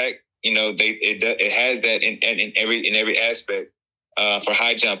 And track, it has that in every aspect. For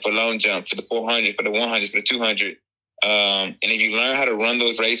high jump, for long jump, for the 400, for the 100, for the 200. And if you learn how to run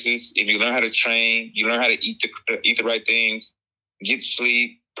those races, if you learn how to train, you learn how to eat the right things, get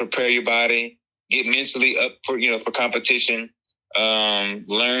sleep, prepare your body, get mentally up for competition,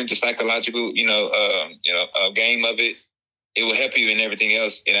 learn the psychological game of it. It will help you in everything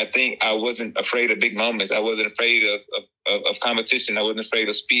else. And I think I wasn't afraid of big moments. I wasn't afraid of competition. I wasn't afraid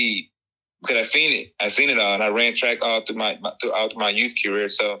of speed because I seen it. I seen it all, and I ran track all through my youth career.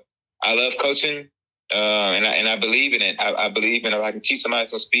 So I love coaching, and I believe in it. I believe in if I can teach somebody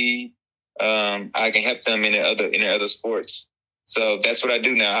some speed, I can help them in their other sports. So that's what I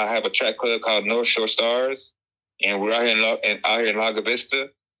do now. I have a track club called North Shore Stars, and we're out here in Lago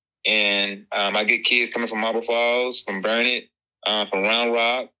Vista. And I get kids coming from Marble Falls, from Burnett, from Round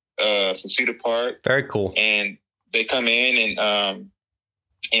Rock, from Cedar Park. Very cool. And they come in and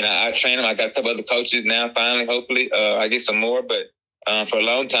I train them. I got a couple other coaches now. Finally, hopefully, I get some more. But for a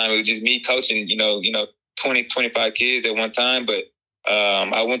long time, it was just me coaching. 20, 25 kids at one time. But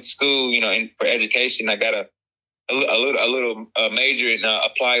I went to school. For education, I got a little major in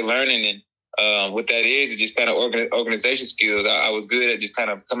applied learning, and what that is just kind of organization skills. I was good at just kind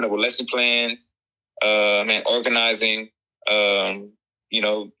of coming up with lesson plans, and organizing, my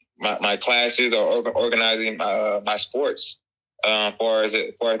classes or organizing my sports, as far as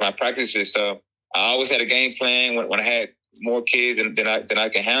my practices. So I always had a game plan when I had more kids than I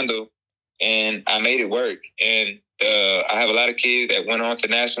can handle, and I made it work. And I have a lot of kids that went on to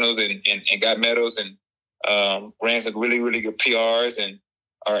nationals and got medals and ran some really, really good PRs and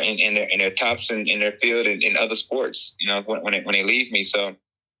are in their tops in their field and in other sports, when they leave me. So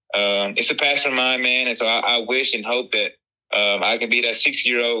it's a passion of mine, man. And so I wish and hope that I can be that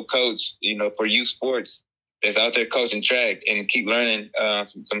 6-year-old coach, for youth sports that's out there coaching track and keep learning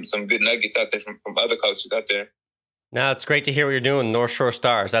some good nuggets out there from other coaches out there. No, it's great to hear what you're doing, North Shore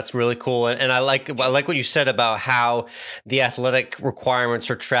Stars. That's really cool. And I like what you said about how the athletic requirements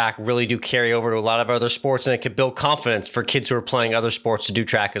for track really do carry over to a lot of other sports, and it could build confidence for kids who are playing other sports to do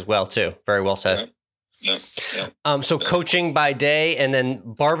track as well, too. Very well said. Yeah. So coaching by day and then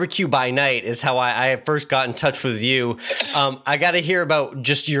barbecue by night is how I first got in touch with you. I got to hear about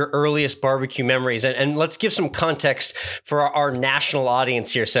just your earliest barbecue memories, and let's give some context for our national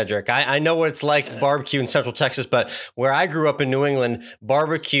audience here, Cedric. I know what it's like barbecue in Central Texas, but where I grew up in New England,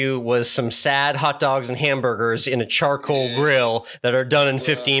 barbecue was some sad hot dogs and hamburgers in a charcoal grill that are done in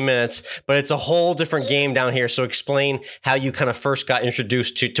 15 minutes, but it's a whole different game down here. So explain how you kind of first got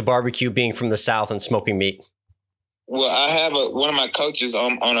introduced to barbecue, being from the South and smoking meat. Well, I have one of my coaches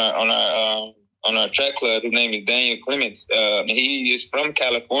on our track club. His name is Daniel Clements. He is from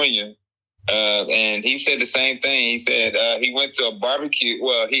California, and he said the same thing. He said he went to a barbecue.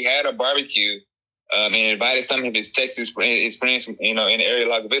 Well, he had a barbecue, and invited some of his friends from in the area of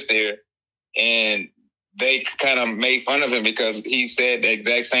Lago Vista here, and they kind of made fun of him because he said the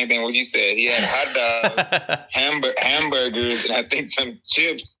exact same thing what you said. He had hot dogs, hamburgers, and I think some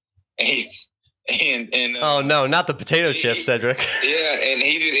chips. And oh no, not the potato chips, Cedric. Yeah, and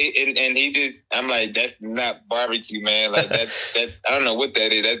he just I'm like, that's not barbecue, man. Like that's I don't know what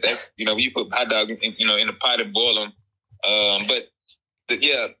that is. That's you put hot dog in a pot and boil them.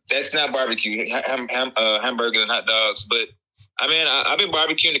 That's not barbecue. Hamburgers and hot dogs. But I mean, I've been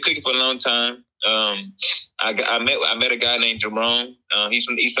barbecuing and cooking for a long time. I met a guy named Jerome. He's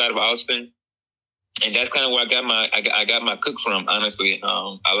from the east side of Austin. And that's kind of where I got my cook from, honestly.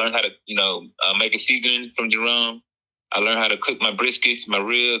 I learned how to, make a seasoning from Jerome. I learned how to cook my briskets, my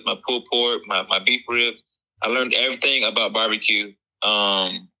ribs, my pulled pork, my beef ribs. I learned everything about barbecue.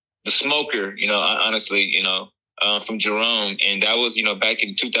 The smoker, honestly, from Jerome. And that was, back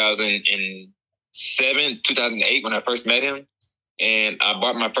in 2007, 2008 when I first met him. And I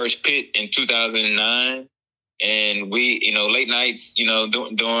bought my first pit in 2009. And we, late nights,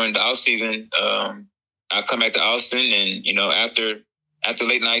 during the off season, I come back to Austin, and after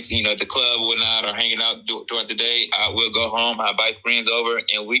late nights, the club whatnot or hanging out throughout the day, I will go home. I invite friends over,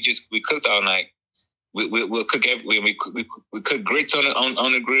 and we cooked all night. We'll cook we cook grits on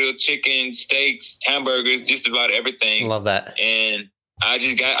the grill, chicken, steaks, hamburgers, just about everything. Love that. And I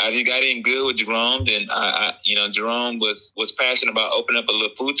just got in good with Jerome, and I Jerome was passionate about opening up a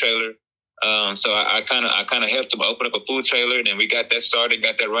little food trailer. So I kind of helped him open up a food trailer, and then we got that started,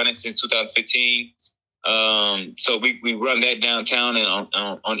 got that running since 2015. So we run that downtown and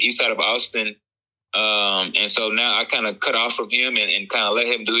on the east side of Austin. And so now I kind of cut off from him and kind of let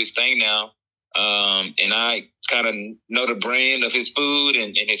him do his thing now. And I kind of know the brand of his food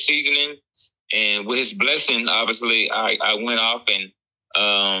and his seasoning. And with his blessing, obviously, I went off and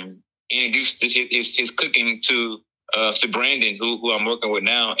introduced his cooking to Brandon, who I'm working with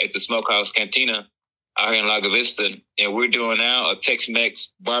now at the Smokehouse Cantina out here in Lago Vista. And we're doing now a Tex-Mex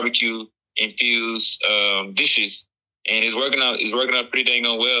barbecue infused dishes and it's working out. It's working out pretty dang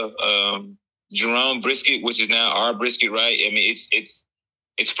on well. Jerome brisket, which is now our brisket, right? I mean,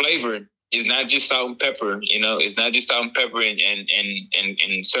 it's flavored. It's not just salt and pepper. It's not just salt and pepper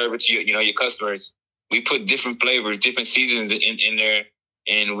and serve it to your customers. We put different flavors, different seasons in there,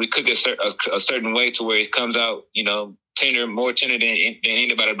 and we cook a certain way to where it comes out, tender, more tender than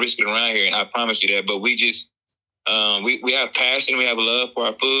anybody brisket around here. And I promise you that. But we just we have passion, we have love for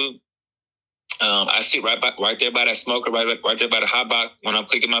our food. I sit right there by that smoker, right there by the hot box when I'm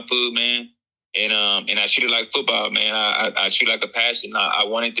cooking my food, man. And I treat it like football, man. I treat it like a passion. I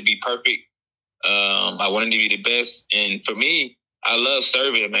want it to be perfect. I want it to be the best. And for me, I love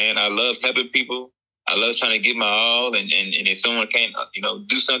serving, man. I love helping people. I love trying to give my all. And if someone can't,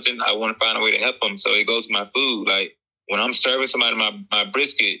 do something, I want to find a way to help them. So it goes to my food. Like when I'm serving somebody my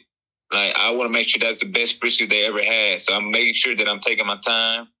brisket, like I want to make sure that's the best brisket they ever had. So I'm making sure that I'm taking my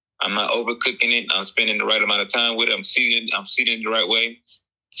time. I'm not overcooking it. I'm spending the right amount of time with it. I'm seasoning it the right way.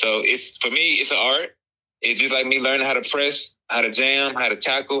 So for me, it's an art. It's just like me learning how to press, how to jam, how to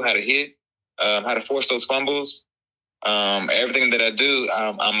tackle, how to hit, how to force those fumbles. Everything that I do,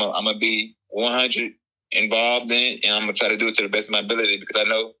 I'm gonna be 100 involved in it, and I'm gonna try to do it to the best of my ability because I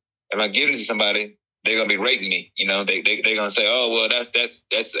know if I give it to somebody, they're gonna be rating me. They're gonna say, "Oh, well, that's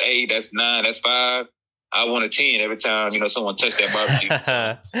 8, that's 9, that's 5." I want a 10 every time someone touched that barbecue.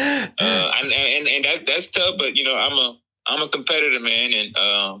 And that's tough, but I'm a competitor, man, and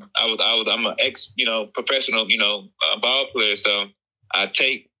I'm an ex professional ball player, so I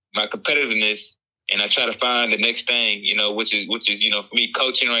take my competitiveness and I try to find the next thing, which is for me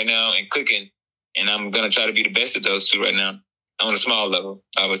coaching right now and cooking, and I'm gonna try to be the best at those two right now on a small level,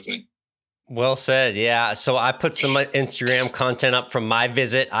 obviously. Well said. Yeah. So I put some Instagram content up from my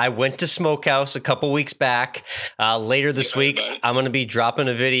visit. I went to Smokehouse a couple weeks back. Later this week, I'm going to be dropping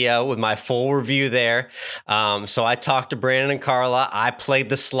a video with my full review there. So I talked to Brandon and Carla. I played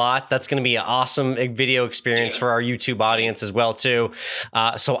the slots. That's going to be an awesome video experience for our YouTube audience as well, too.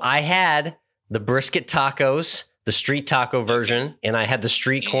 So I had the brisket tacos, the street taco version, and I had the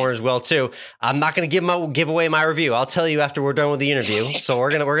street corn as well too. I'm not going to give away my review. I'll tell you after we're done with the interview. So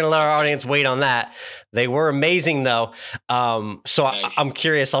we're gonna let our audience wait on that. They were amazing though. So nice. I'm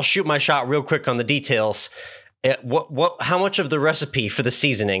curious. I'll shoot my shot real quick on the details. How much of the recipe for the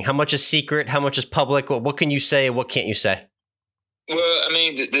seasoning? How much is secret? How much is public? What can you say? What can't you say? Well, I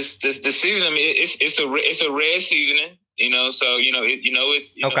mean, the seasoning. I mean, it's a red seasoning. So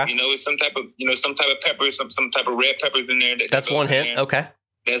it's some type of pepper, some type of red peppers in there. That's one hint. Okay,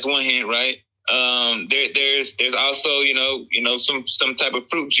 that's one hint, right? There's also some type of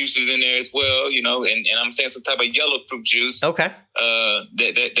fruit juices in there as well. And I'm saying some type of yellow fruit juice. Okay.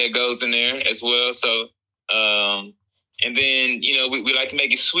 That goes in there as well. So and then we like to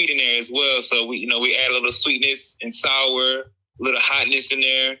make it sweet in there as well. So we add a little sweetness and sour, a little hotness in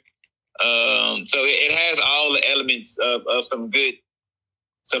there. So it has all the elements of some good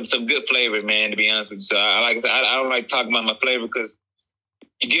flavor, man, to be honest with you. So I don't like talking about my flavor because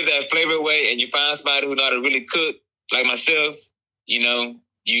you give that flavor away and you find somebody who know how to really cook, like myself, you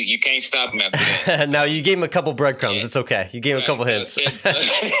can't stop them after that. No, you gave him a couple breadcrumbs. Yeah. It's okay. You gave him a couple hints. But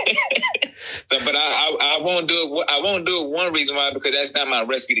I won't do it. I won't do it. One reason why, because that's not my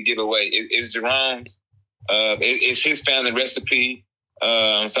recipe to give away. It's Jerome's. It's his family recipe. So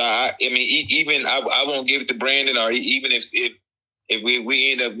I won't give it to Brandon, or even if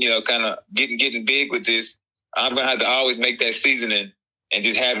we end up kind of getting big with this, I'm gonna have to always make that seasoning and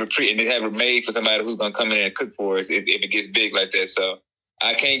just have it made for somebody who's gonna come in and cook for us if it gets big like that. So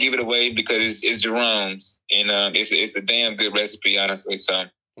I can't give it away because it's Jerome's, and it's a damn good recipe, honestly. So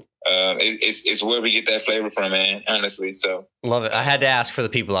it's where we get that flavor from, man. Honestly, so love it. I had to ask for the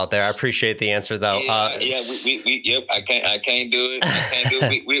people out there. I appreciate the answer, though. Yep. I can't do it. I can't do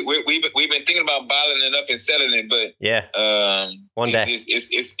it. We've been thinking about bottling it up and selling it, but one day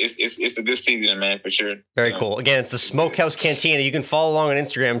it's a good season, man, for sure. Very cool. Again, it's the Smokehouse Cantina. You can follow along on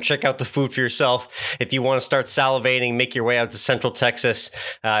Instagram. Check out the food for yourself if you want to start salivating. Make your way out to Central Texas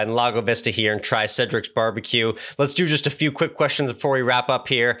and Lago Vista here and try Cedric's barbecue. Let's do just a few quick questions before we wrap up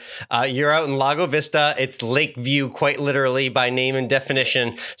here. You're out in Lago Vista. It's Lake View, quite literally by name and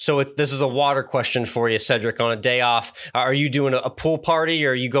definition. So this is a water question for you, Cedric. On a day off, are you doing a pool party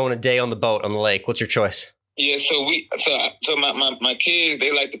or are you going a day on the boat on the lake? What's your choice? Yeah, so my kids,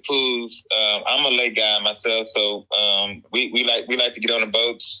 they like the pools. I'm a lake guy myself, so we like to get on the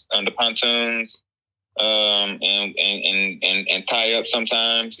boats, on the pontoons, and tie up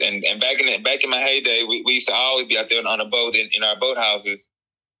sometimes. And back in my heyday, we used to always be out there on a boat in our boat houses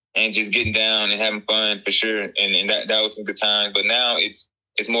and just getting down and having fun for sure. And that was some good times. But now it's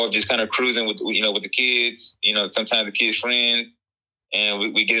It's more of just kind of cruising with the kids. Sometimes the kids' friends, and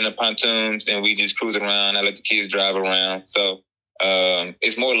we get in the pontoons and we just cruise around. I let the kids drive around. So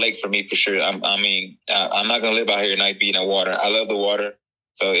it's more lake for me for sure. I'm not gonna live out here and not be in the water. I love the water,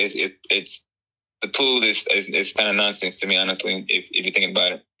 so it's the pool is kind of nonsense to me, honestly. If you think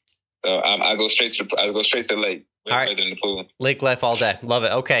about it, so I go straight to the lake. Rather than the pool. Lake life all day. Love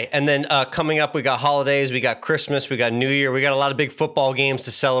it. Okay. And then coming up, we got holidays, we got Christmas, we got New Year. We got a lot of big football games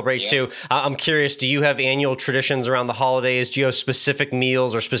to celebrate too. I'm curious, do you have annual traditions around the holidays? Do you have specific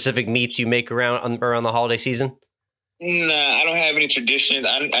meals or specific meats you make around the holiday season? Nah, I don't have any traditions.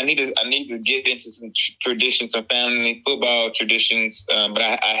 I need to get into some traditions, some family football traditions, but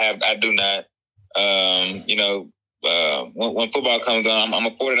I do not. When football comes on, I'm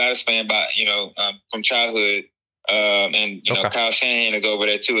a 49ers fan from childhood. Kyle Shanahan is over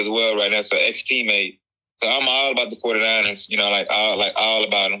there too as well right now, so ex-teammate. So I'm all about the 49ers, all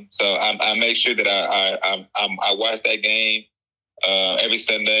about them. So I make sure that I watch that game every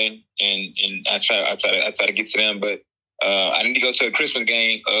Sunday, and I try to get to them. But I need to go to a Christmas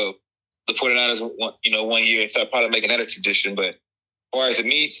game of the 49ers, one year, and start probably making that a tradition. But as far as the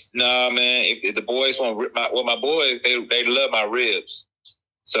meats, nah, man. If the boys want my boys, they love my ribs.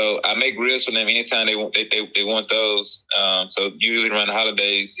 So I make ribs for them anytime they want those. So usually around the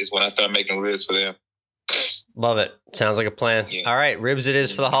holidays is when I start making ribs for them. Love it. Sounds like a plan. Yeah. All right. Ribs it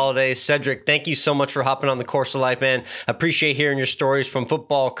is for the holidays. Cedric, thank you so much for hopping on the Course of Life, man. Appreciate hearing your stories from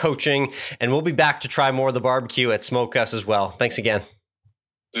football, coaching, and we'll be back to try more of the barbecue at Smokehouse as well. Thanks again.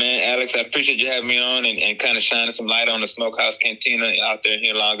 Man, Alex, I appreciate you having me on and kind of shining some light on the Smokehouse Cantina out there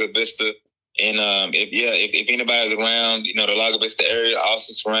here in Lago Vista. And if anybody's around, the Lago Vista area,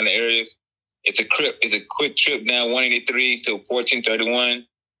 Austin surrounding areas, it's a quick trip down 183 to 1431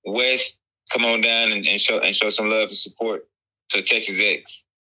 West. Come on down and show some love and support to Texas X.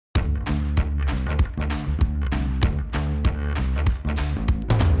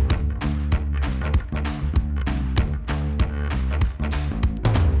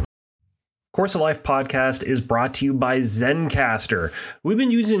 Course of Life podcast is brought to you by Zencastr. We've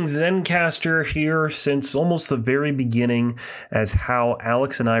been using Zencastr here since almost the very beginning as how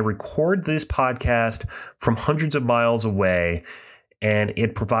Alex and I record this podcast from hundreds of miles away. And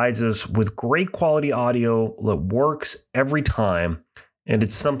it provides us with great quality audio that works every time. And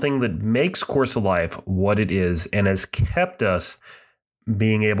it's something that makes Course of Life what it is and has kept us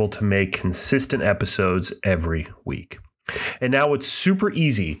being able to make consistent episodes every week. And now it's super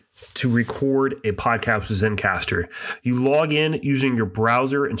easy to record a podcast with Zencastr. You log in using your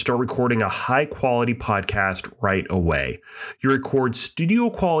browser and start recording a high quality podcast right away. You record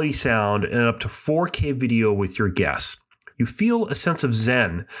studio quality sound and up to 4K video with your guests. You feel a sense of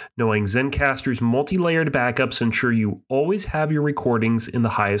zen knowing Zencastr's multi-layered backups ensure you always have your recordings in the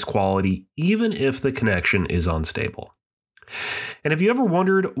highest quality, even if the connection is unstable. And have you ever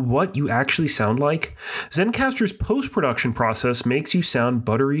wondered what you actually sound like? Zencastr's post-production process makes you sound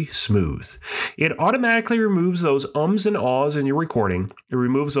buttery smooth. It automatically removes those ums and ahs in your recording. It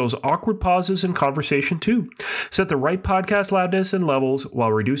removes those awkward pauses in conversation too. Set the right podcast loudness and levels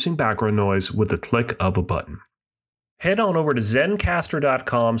while reducing background noise with the click of a button. Head on over to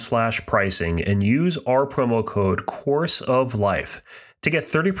zencastr.com/pricing and use our promo code CourseOfLife to get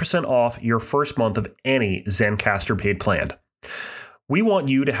 30% off your first month of any Zencastr paid plan. We want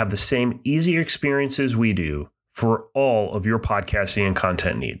you to have the same easy experiences we do for all of your podcasting and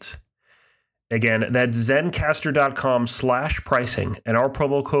content needs. Again, that's zencastr.com/pricing and our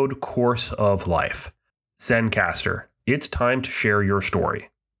promo code CourseOfLife. Zencastr, it's time to share your story.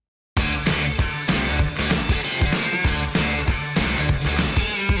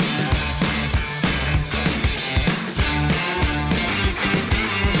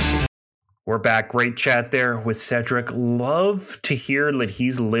 We're back. Great chat there with Cedric. Love to hear that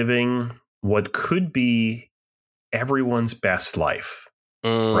he's living what could be everyone's best life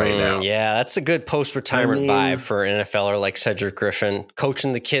right now. Yeah, that's a good post-retirement vibe for an NFLer like Cedric Griffin,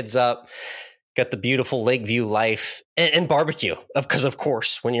 coaching the kids up, got the beautiful Lakeview life, and barbecue. Because, of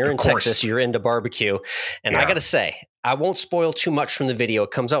course, when you're in Texas, you're into barbecue. And I got to say, I won't spoil too much from the video.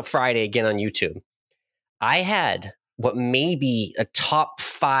 It comes out Friday again on YouTube. I had what may be a top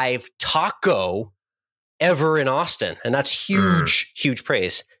 5 taco ever in Austin. And that's huge, huge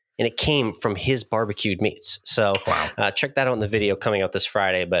praise. And it came from his barbecued meats. So check that out in the video coming out this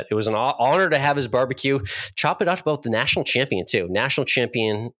Friday. But it was an honor to have his barbecue. Chop it up about the national champion too. National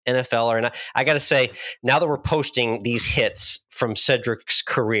champion NFLer. And I got to say, now that we're posting these hits from Cedric's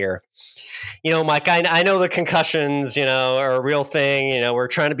career, Mike, I know the concussions, are a real thing. We're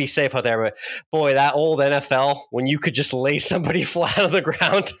trying to be safe out there, but boy, that old NFL when you could just lay somebody flat on the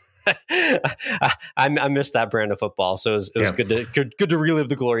ground. I missed that brand of football, so it was good to relive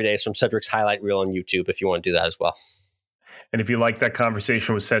the glory days from Cedric's highlight reel on YouTube. If you want to do that as well. And if you like that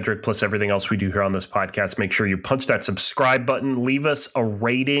conversation with Cedric, plus everything else we do here on this podcast, make sure you punch that subscribe button. Leave us a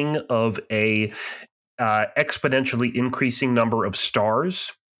rating of a exponentially increasing number of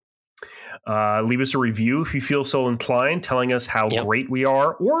stars. Leave us a review if you feel so inclined, telling us how great we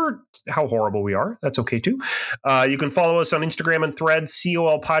are or how horrible we are. That's okay too. You can follow us on Instagram and Threads,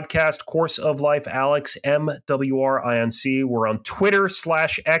 COL Podcast, Course of Life, Alex, MWRINC. We're on Twitter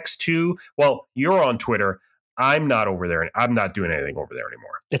 /X too. Well, you're on Twitter. I'm not over there. I'm not doing anything over there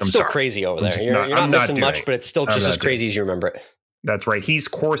anymore. It's still crazy over there. You're not missing much, but it's still just as crazy as you remember it. That's right. He's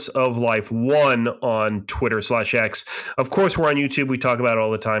Course of Life 1 on Twitter /X. Of course, we're on YouTube. We talk about it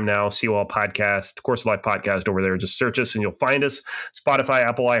all the time now. COL Podcast, Course of Life Podcast over there. Just search us and you'll find us. Spotify,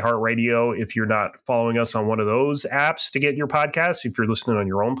 Apple, iHeartRadio. If you're not following us on one of those apps to get your podcast, if you're listening on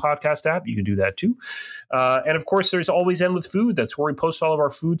your own podcast app, you can do that too. And of course, there's Always End with Food. That's where we post all of our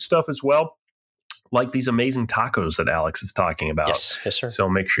food stuff as well, like these amazing tacos that Alex is talking about. Yes, sir. So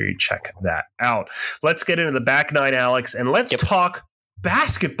make sure you check that out. Let's get into the back nine, Alex, and let's talk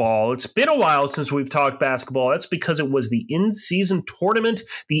basketball. It's been a while since we've talked basketball. That's because it was the in-season tournament,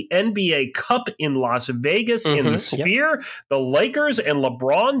 the NBA Cup in Las Vegas in the Sphere. Yep. The Lakers and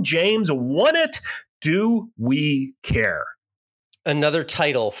LeBron James won it. Do we care? Another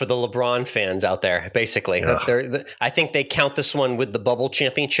title for the LeBron fans out there, basically. I think they count this one with the bubble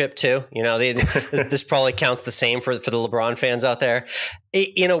championship too. This probably counts the same for the LeBron fans out there.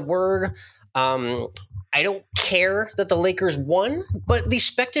 In a word, I don't care that the Lakers won, but the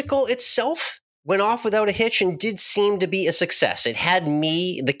spectacle itself went off without a hitch and did seem to be a success. It had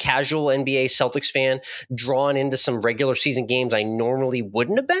me, the casual NBA Celtics fan, drawn into some regular season games I normally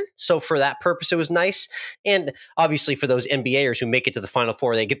wouldn't have been. So for that purpose, it was nice. And obviously for those NBAers who make it to the Final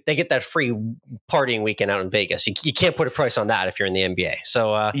Four, they get that free partying weekend out in Vegas. You can't put a price on that if you're in the NBA.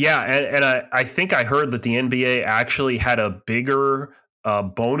 So and I think I heard that the NBA actually had a bigger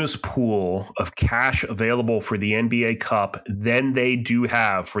bonus pool of cash available for the NBA Cup than they do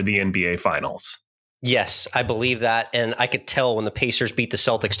have for the NBA Finals. Yes, I believe that. And I could tell when the Pacers beat the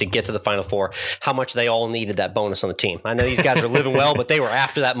Celtics to get to the Final Four how much they all needed that bonus on the team. I know these guys are living well, but they were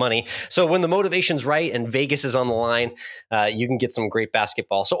after that money. So when the motivation's right and Vegas is on the line, you can get some great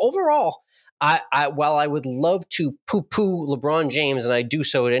basketball. So overall, while I would love to poo-poo LeBron James, and I do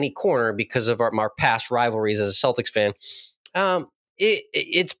so at any corner because of our past rivalries as a Celtics fan,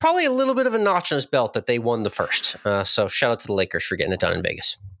 it's probably a little bit of a notch on his belt that they won the first. So shout out to the Lakers for getting it done in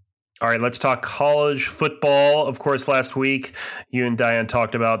Vegas. All right, let's talk college football. Of course, last week, you and Diane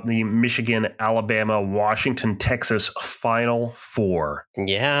talked about the Michigan, Alabama, Washington, Texas Final Four.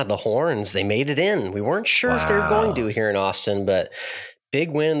 Yeah, the Horns, they made it in. We weren't sure if they were going to here in Austin, but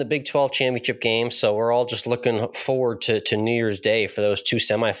big win in the Big 12 championship game. So we're all just looking forward to New Year's Day for those two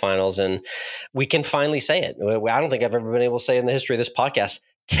semifinals. And we can finally say it. I don't think I've ever been able to say in the history of this podcast,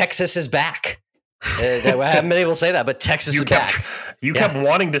 Texas is back. I haven't been able to say that, but Texas is back. You kept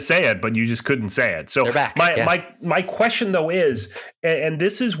wanting to say it, but you just couldn't say it. So they're back. My question though is, and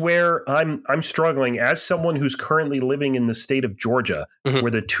this is where I'm struggling as someone who's currently living in the state of Georgia, where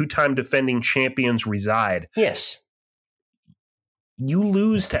the two-time defending champions reside. Yes. You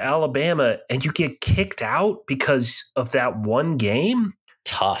lose to Alabama and you get kicked out because of that one game?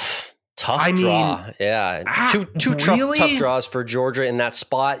 Tough draw. Yeah. Two tough draws for Georgia in that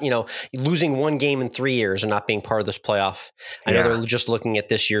spot. Losing one game in 3 years and not being part of this playoff. I know they're just looking at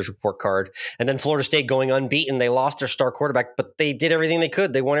this year's report card. And then Florida State going unbeaten. They lost their star quarterback, but they did everything they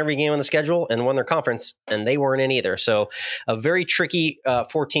could. They won every game on the schedule and won their conference, and they weren't in either. So a very tricky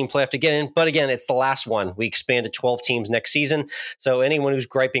 14 playoff to get in. But again, it's the last one. We expand to 12 teams next season. So anyone who's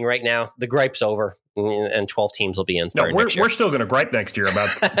griping right now, the gripe's over. And 12 teams will be in. We're still going to gripe next year about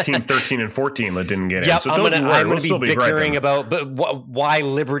team 13 and 14 that didn't get in. So I'm going to be bickering about why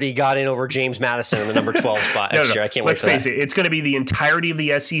Liberty got in over James Madison in the number 12 spot next year. I can't wait for that. Let's face it. It's going to be the entirety of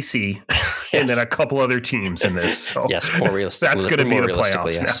the SEC and then a couple other teams in this. So yes, more realistic. That's going to be the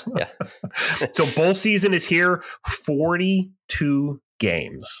playoffs now. Yeah. So bowl season is here. 42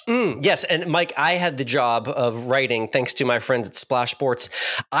 games. Yes. And Mike, I had the job of writing, thanks to my friends at Splash Sports.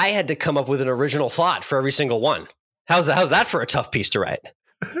 I had to come up with an original thought for every single one. How's that for a tough piece to write?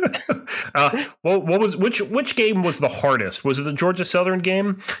 Which game was the hardest? Was it the Georgia Southern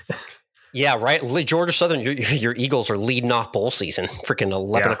game? Yeah, right. Georgia Southern, your Eagles are leading off bowl season. Freaking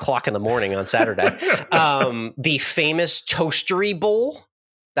 11 o'clock in the morning on Saturday. The famous Toastery Bowl.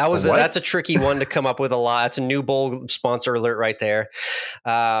 That's a tricky one to come up with a lot. That's a new bowl sponsor alert right there.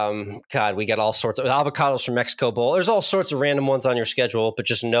 God, we got all sorts of avocados from Mexico Bowl. There's all sorts of random ones on your schedule, but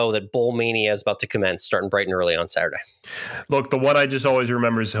just know that Bowl Mania is about to commence, starting bright and early on Saturday. Look, the one I just always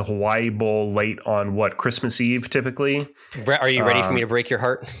remember is the Hawaii Bowl late on Christmas Eve, typically. Are you ready for me to break your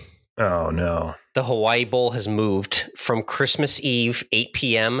heart? Oh, no. The Hawaii Bowl has moved from Christmas Eve, 8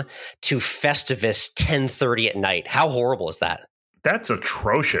 p.m. to Festivus, 10:30 at night. How horrible is that? That's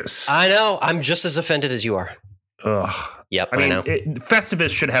atrocious. I know. I'm just as offended as you are. Ugh. Yep, I know. Festivus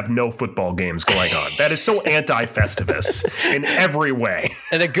should have no football games going on. That is so anti-Festivus in every way.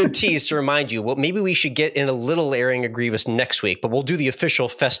 And a good tease to remind you, well, maybe we should get in a little airing of Grievous next week, but we'll do the official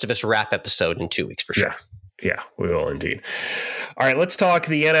Festivus wrap episode in 2 weeks for sure. Yeah, we will indeed. All right, let's talk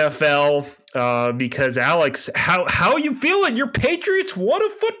the NFL because, Alex, how are you feeling? Your Patriots won a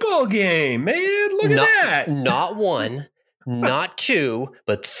football game, man. Look at that. Not one. Not 2,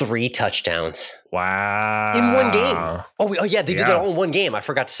 but 3 touchdowns. Wow. In one game. Oh yeah, they did that all in one game. I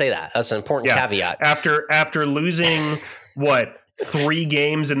forgot to say that. That's an important caveat. After losing, 3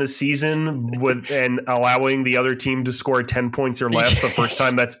 games in the season and allowing the other team to score 10 points or less, the first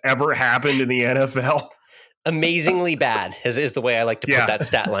time that's ever happened in the NFL. Amazingly bad is the way I like to put that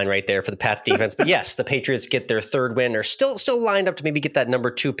stat line right there for the Pats defense. But yes, the Patriots get their 3rd win. Are still lined up to maybe get that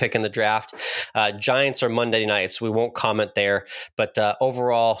number 2 pick in the draft. Giants are Monday night, so we won't comment there. But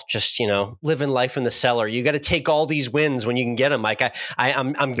overall, just living life in the cellar. You got to take all these wins when you can get them. Like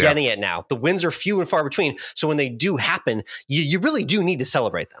I'm getting it now. The wins are few and far between. So when they do happen, you really do need to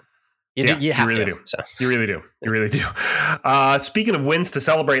celebrate them. You really do. So. You really do. You really do. Speaking of wins to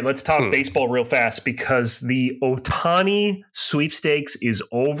celebrate, let's talk baseball real fast because the Ohtani sweepstakes is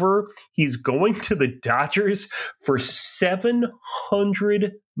over. He's going to the Dodgers for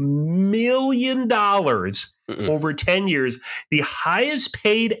 $700 million over 10 years. The highest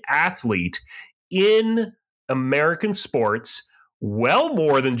paid athlete in American sports. Well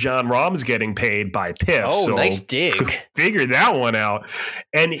more than John Rahm is getting paid by PIF. Oh, so nice dig. Figure that one out.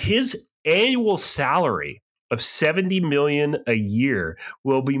 And his annual salary of $70 million a year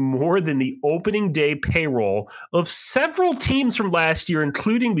will be more than the opening day payroll of several teams from last year,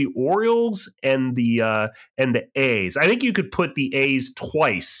 including the Orioles and the A's. I think you could put the A's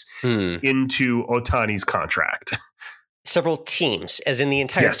twice into Ohtani's contract. Several teams, as in the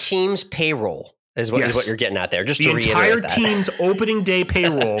entire team's payroll. Is what you're getting at there. Just the to entire team's opening day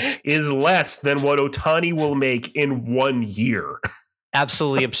payroll is less than what Ohtani will make in 1 year.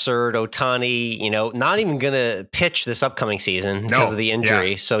 Absolutely absurd. Ohtani, not even going to pitch this upcoming season because of the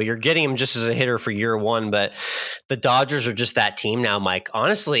injury. Yeah. So you're getting him just as a hitter for year 1. But the Dodgers are just that team now, Mike.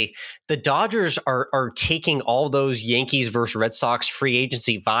 Honestly, the Dodgers are taking all those Yankees versus Red Sox free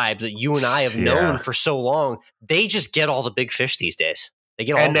agency vibes that you and I have known for so long. They just get all the big fish these days. They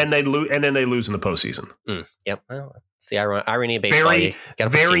get all and then they lose in the postseason. Yep. Well, it's the irony of baseball.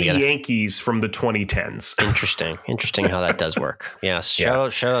 Very Yankees from the 2010s. Interesting how that does work. Yes. Shout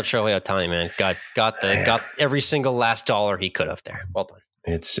out Shohei Ohtani, man. Got every single last dollar he could have there. Well done.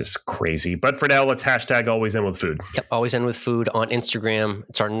 It's just crazy. But for now, let's hashtag always end with food. Yep, always end with food on Instagram.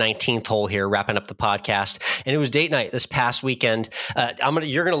 It's our 19th hole here, wrapping up the podcast. And it was date night this past weekend.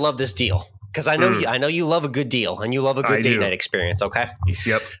 You're gonna love this deal. Because I know you love a good deal and you love a good date night experience, okay?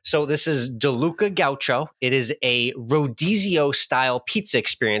 Yep. So this is DeLuca Gaucho. It is a Rodizio style pizza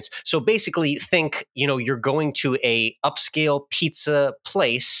experience. So basically think, you're going to a upscale pizza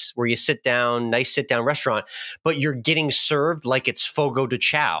place where you sit down, nice sit down restaurant, but you're getting served like it's Fogo de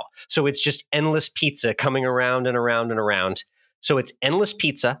Chao. So it's just endless pizza coming around and around and around. So it's endless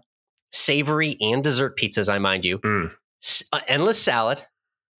pizza, savory and dessert pizzas, I mind you, endless salad,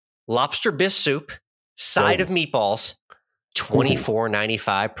 lobster bisque soup, side of meatballs,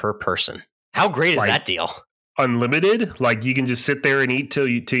 $24.95 per person. How great is that deal? Unlimited? Like you can just sit there and eat till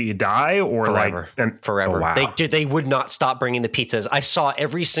you die, or forever. Forever. Oh, wow. They would not stop bringing the pizzas. I saw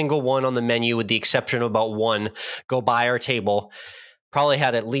every single one on the menu, with the exception of about one, go by our table. Probably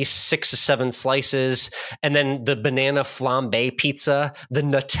had at least 6 or 7 slices, and then the banana flambe pizza, the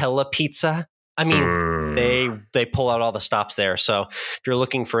Nutella pizza. I mean, they pull out all the stops there. So if you're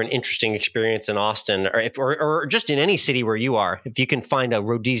looking for an interesting experience in Austin, or just in any city where you are, if you can find a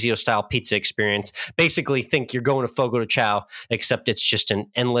Rodizio style pizza experience, basically think you're going to Fogo de Chao, except it's just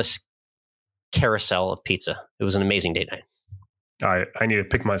an endless carousel of pizza. It was an amazing date night. I need to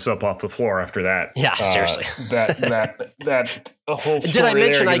pick myself off the floor after that. Yeah, seriously. That whole story. Did I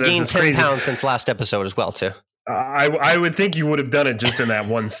mention there, I gained 10 pounds since last episode as well, too? I would think you would have done it just in that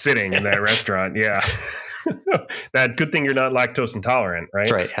one sitting in that restaurant. Yeah. That good thing you're not lactose intolerant, right?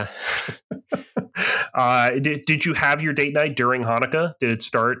 That's right. Yeah. Did you have your date night during Hanukkah? Did it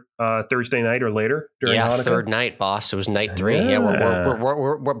start Thursday night or later during Hanukkah? Third night, boss. It was night 3. Yeah,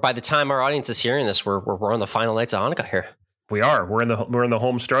 we're by the time our audience is hearing this, we're on the final nights of Hanukkah here. We are. We're in the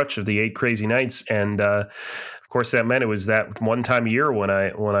home stretch of the 8 crazy nights, and of course that meant it was that one time a year when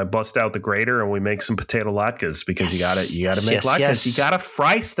I bust out the grater and we make some potato latkes, because you gotta make latkes. Yes. You gotta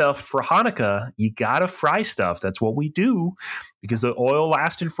fry stuff for Hanukkah. You gotta fry stuff. That's what we do, because the oil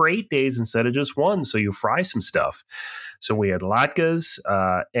lasted for 8 days instead of just 1. So you fry some stuff. So we had latkes,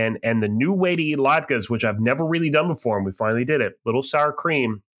 and the new way to eat latkes, which I've never really done before, and we finally did it. Little sour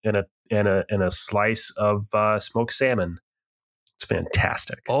cream and a slice of smoked salmon. It's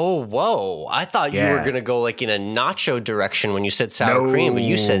fantastic. Oh, whoa. I thought you were going to go like in a nacho direction when you said sour cream, but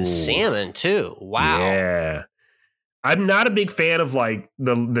you said salmon too. Wow. Yeah. I'm not a big fan of like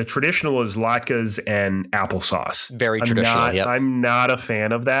the traditional is latkes and applesauce. Very traditional. I'm not a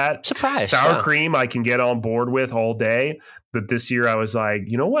fan of that. Surprise. Sour cream I can get on board with all day. But this year I was like,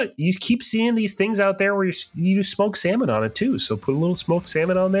 you know what? You keep seeing these things out there where you smoke salmon on it too. So put a little smoked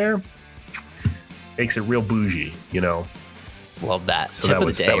salmon on there. Makes it real bougie, you know. Love that. So Tip of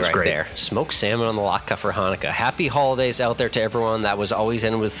the day right great. There. Smoked salmon on the latke for Hanukkah. Happy holidays out there to everyone. That was Always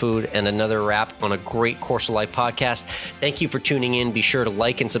Ending with Food, and another wrap on a great Course of Life podcast. Thank you for tuning in. Be sure to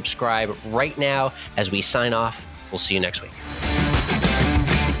like and subscribe right now as we sign off. We'll see you next week.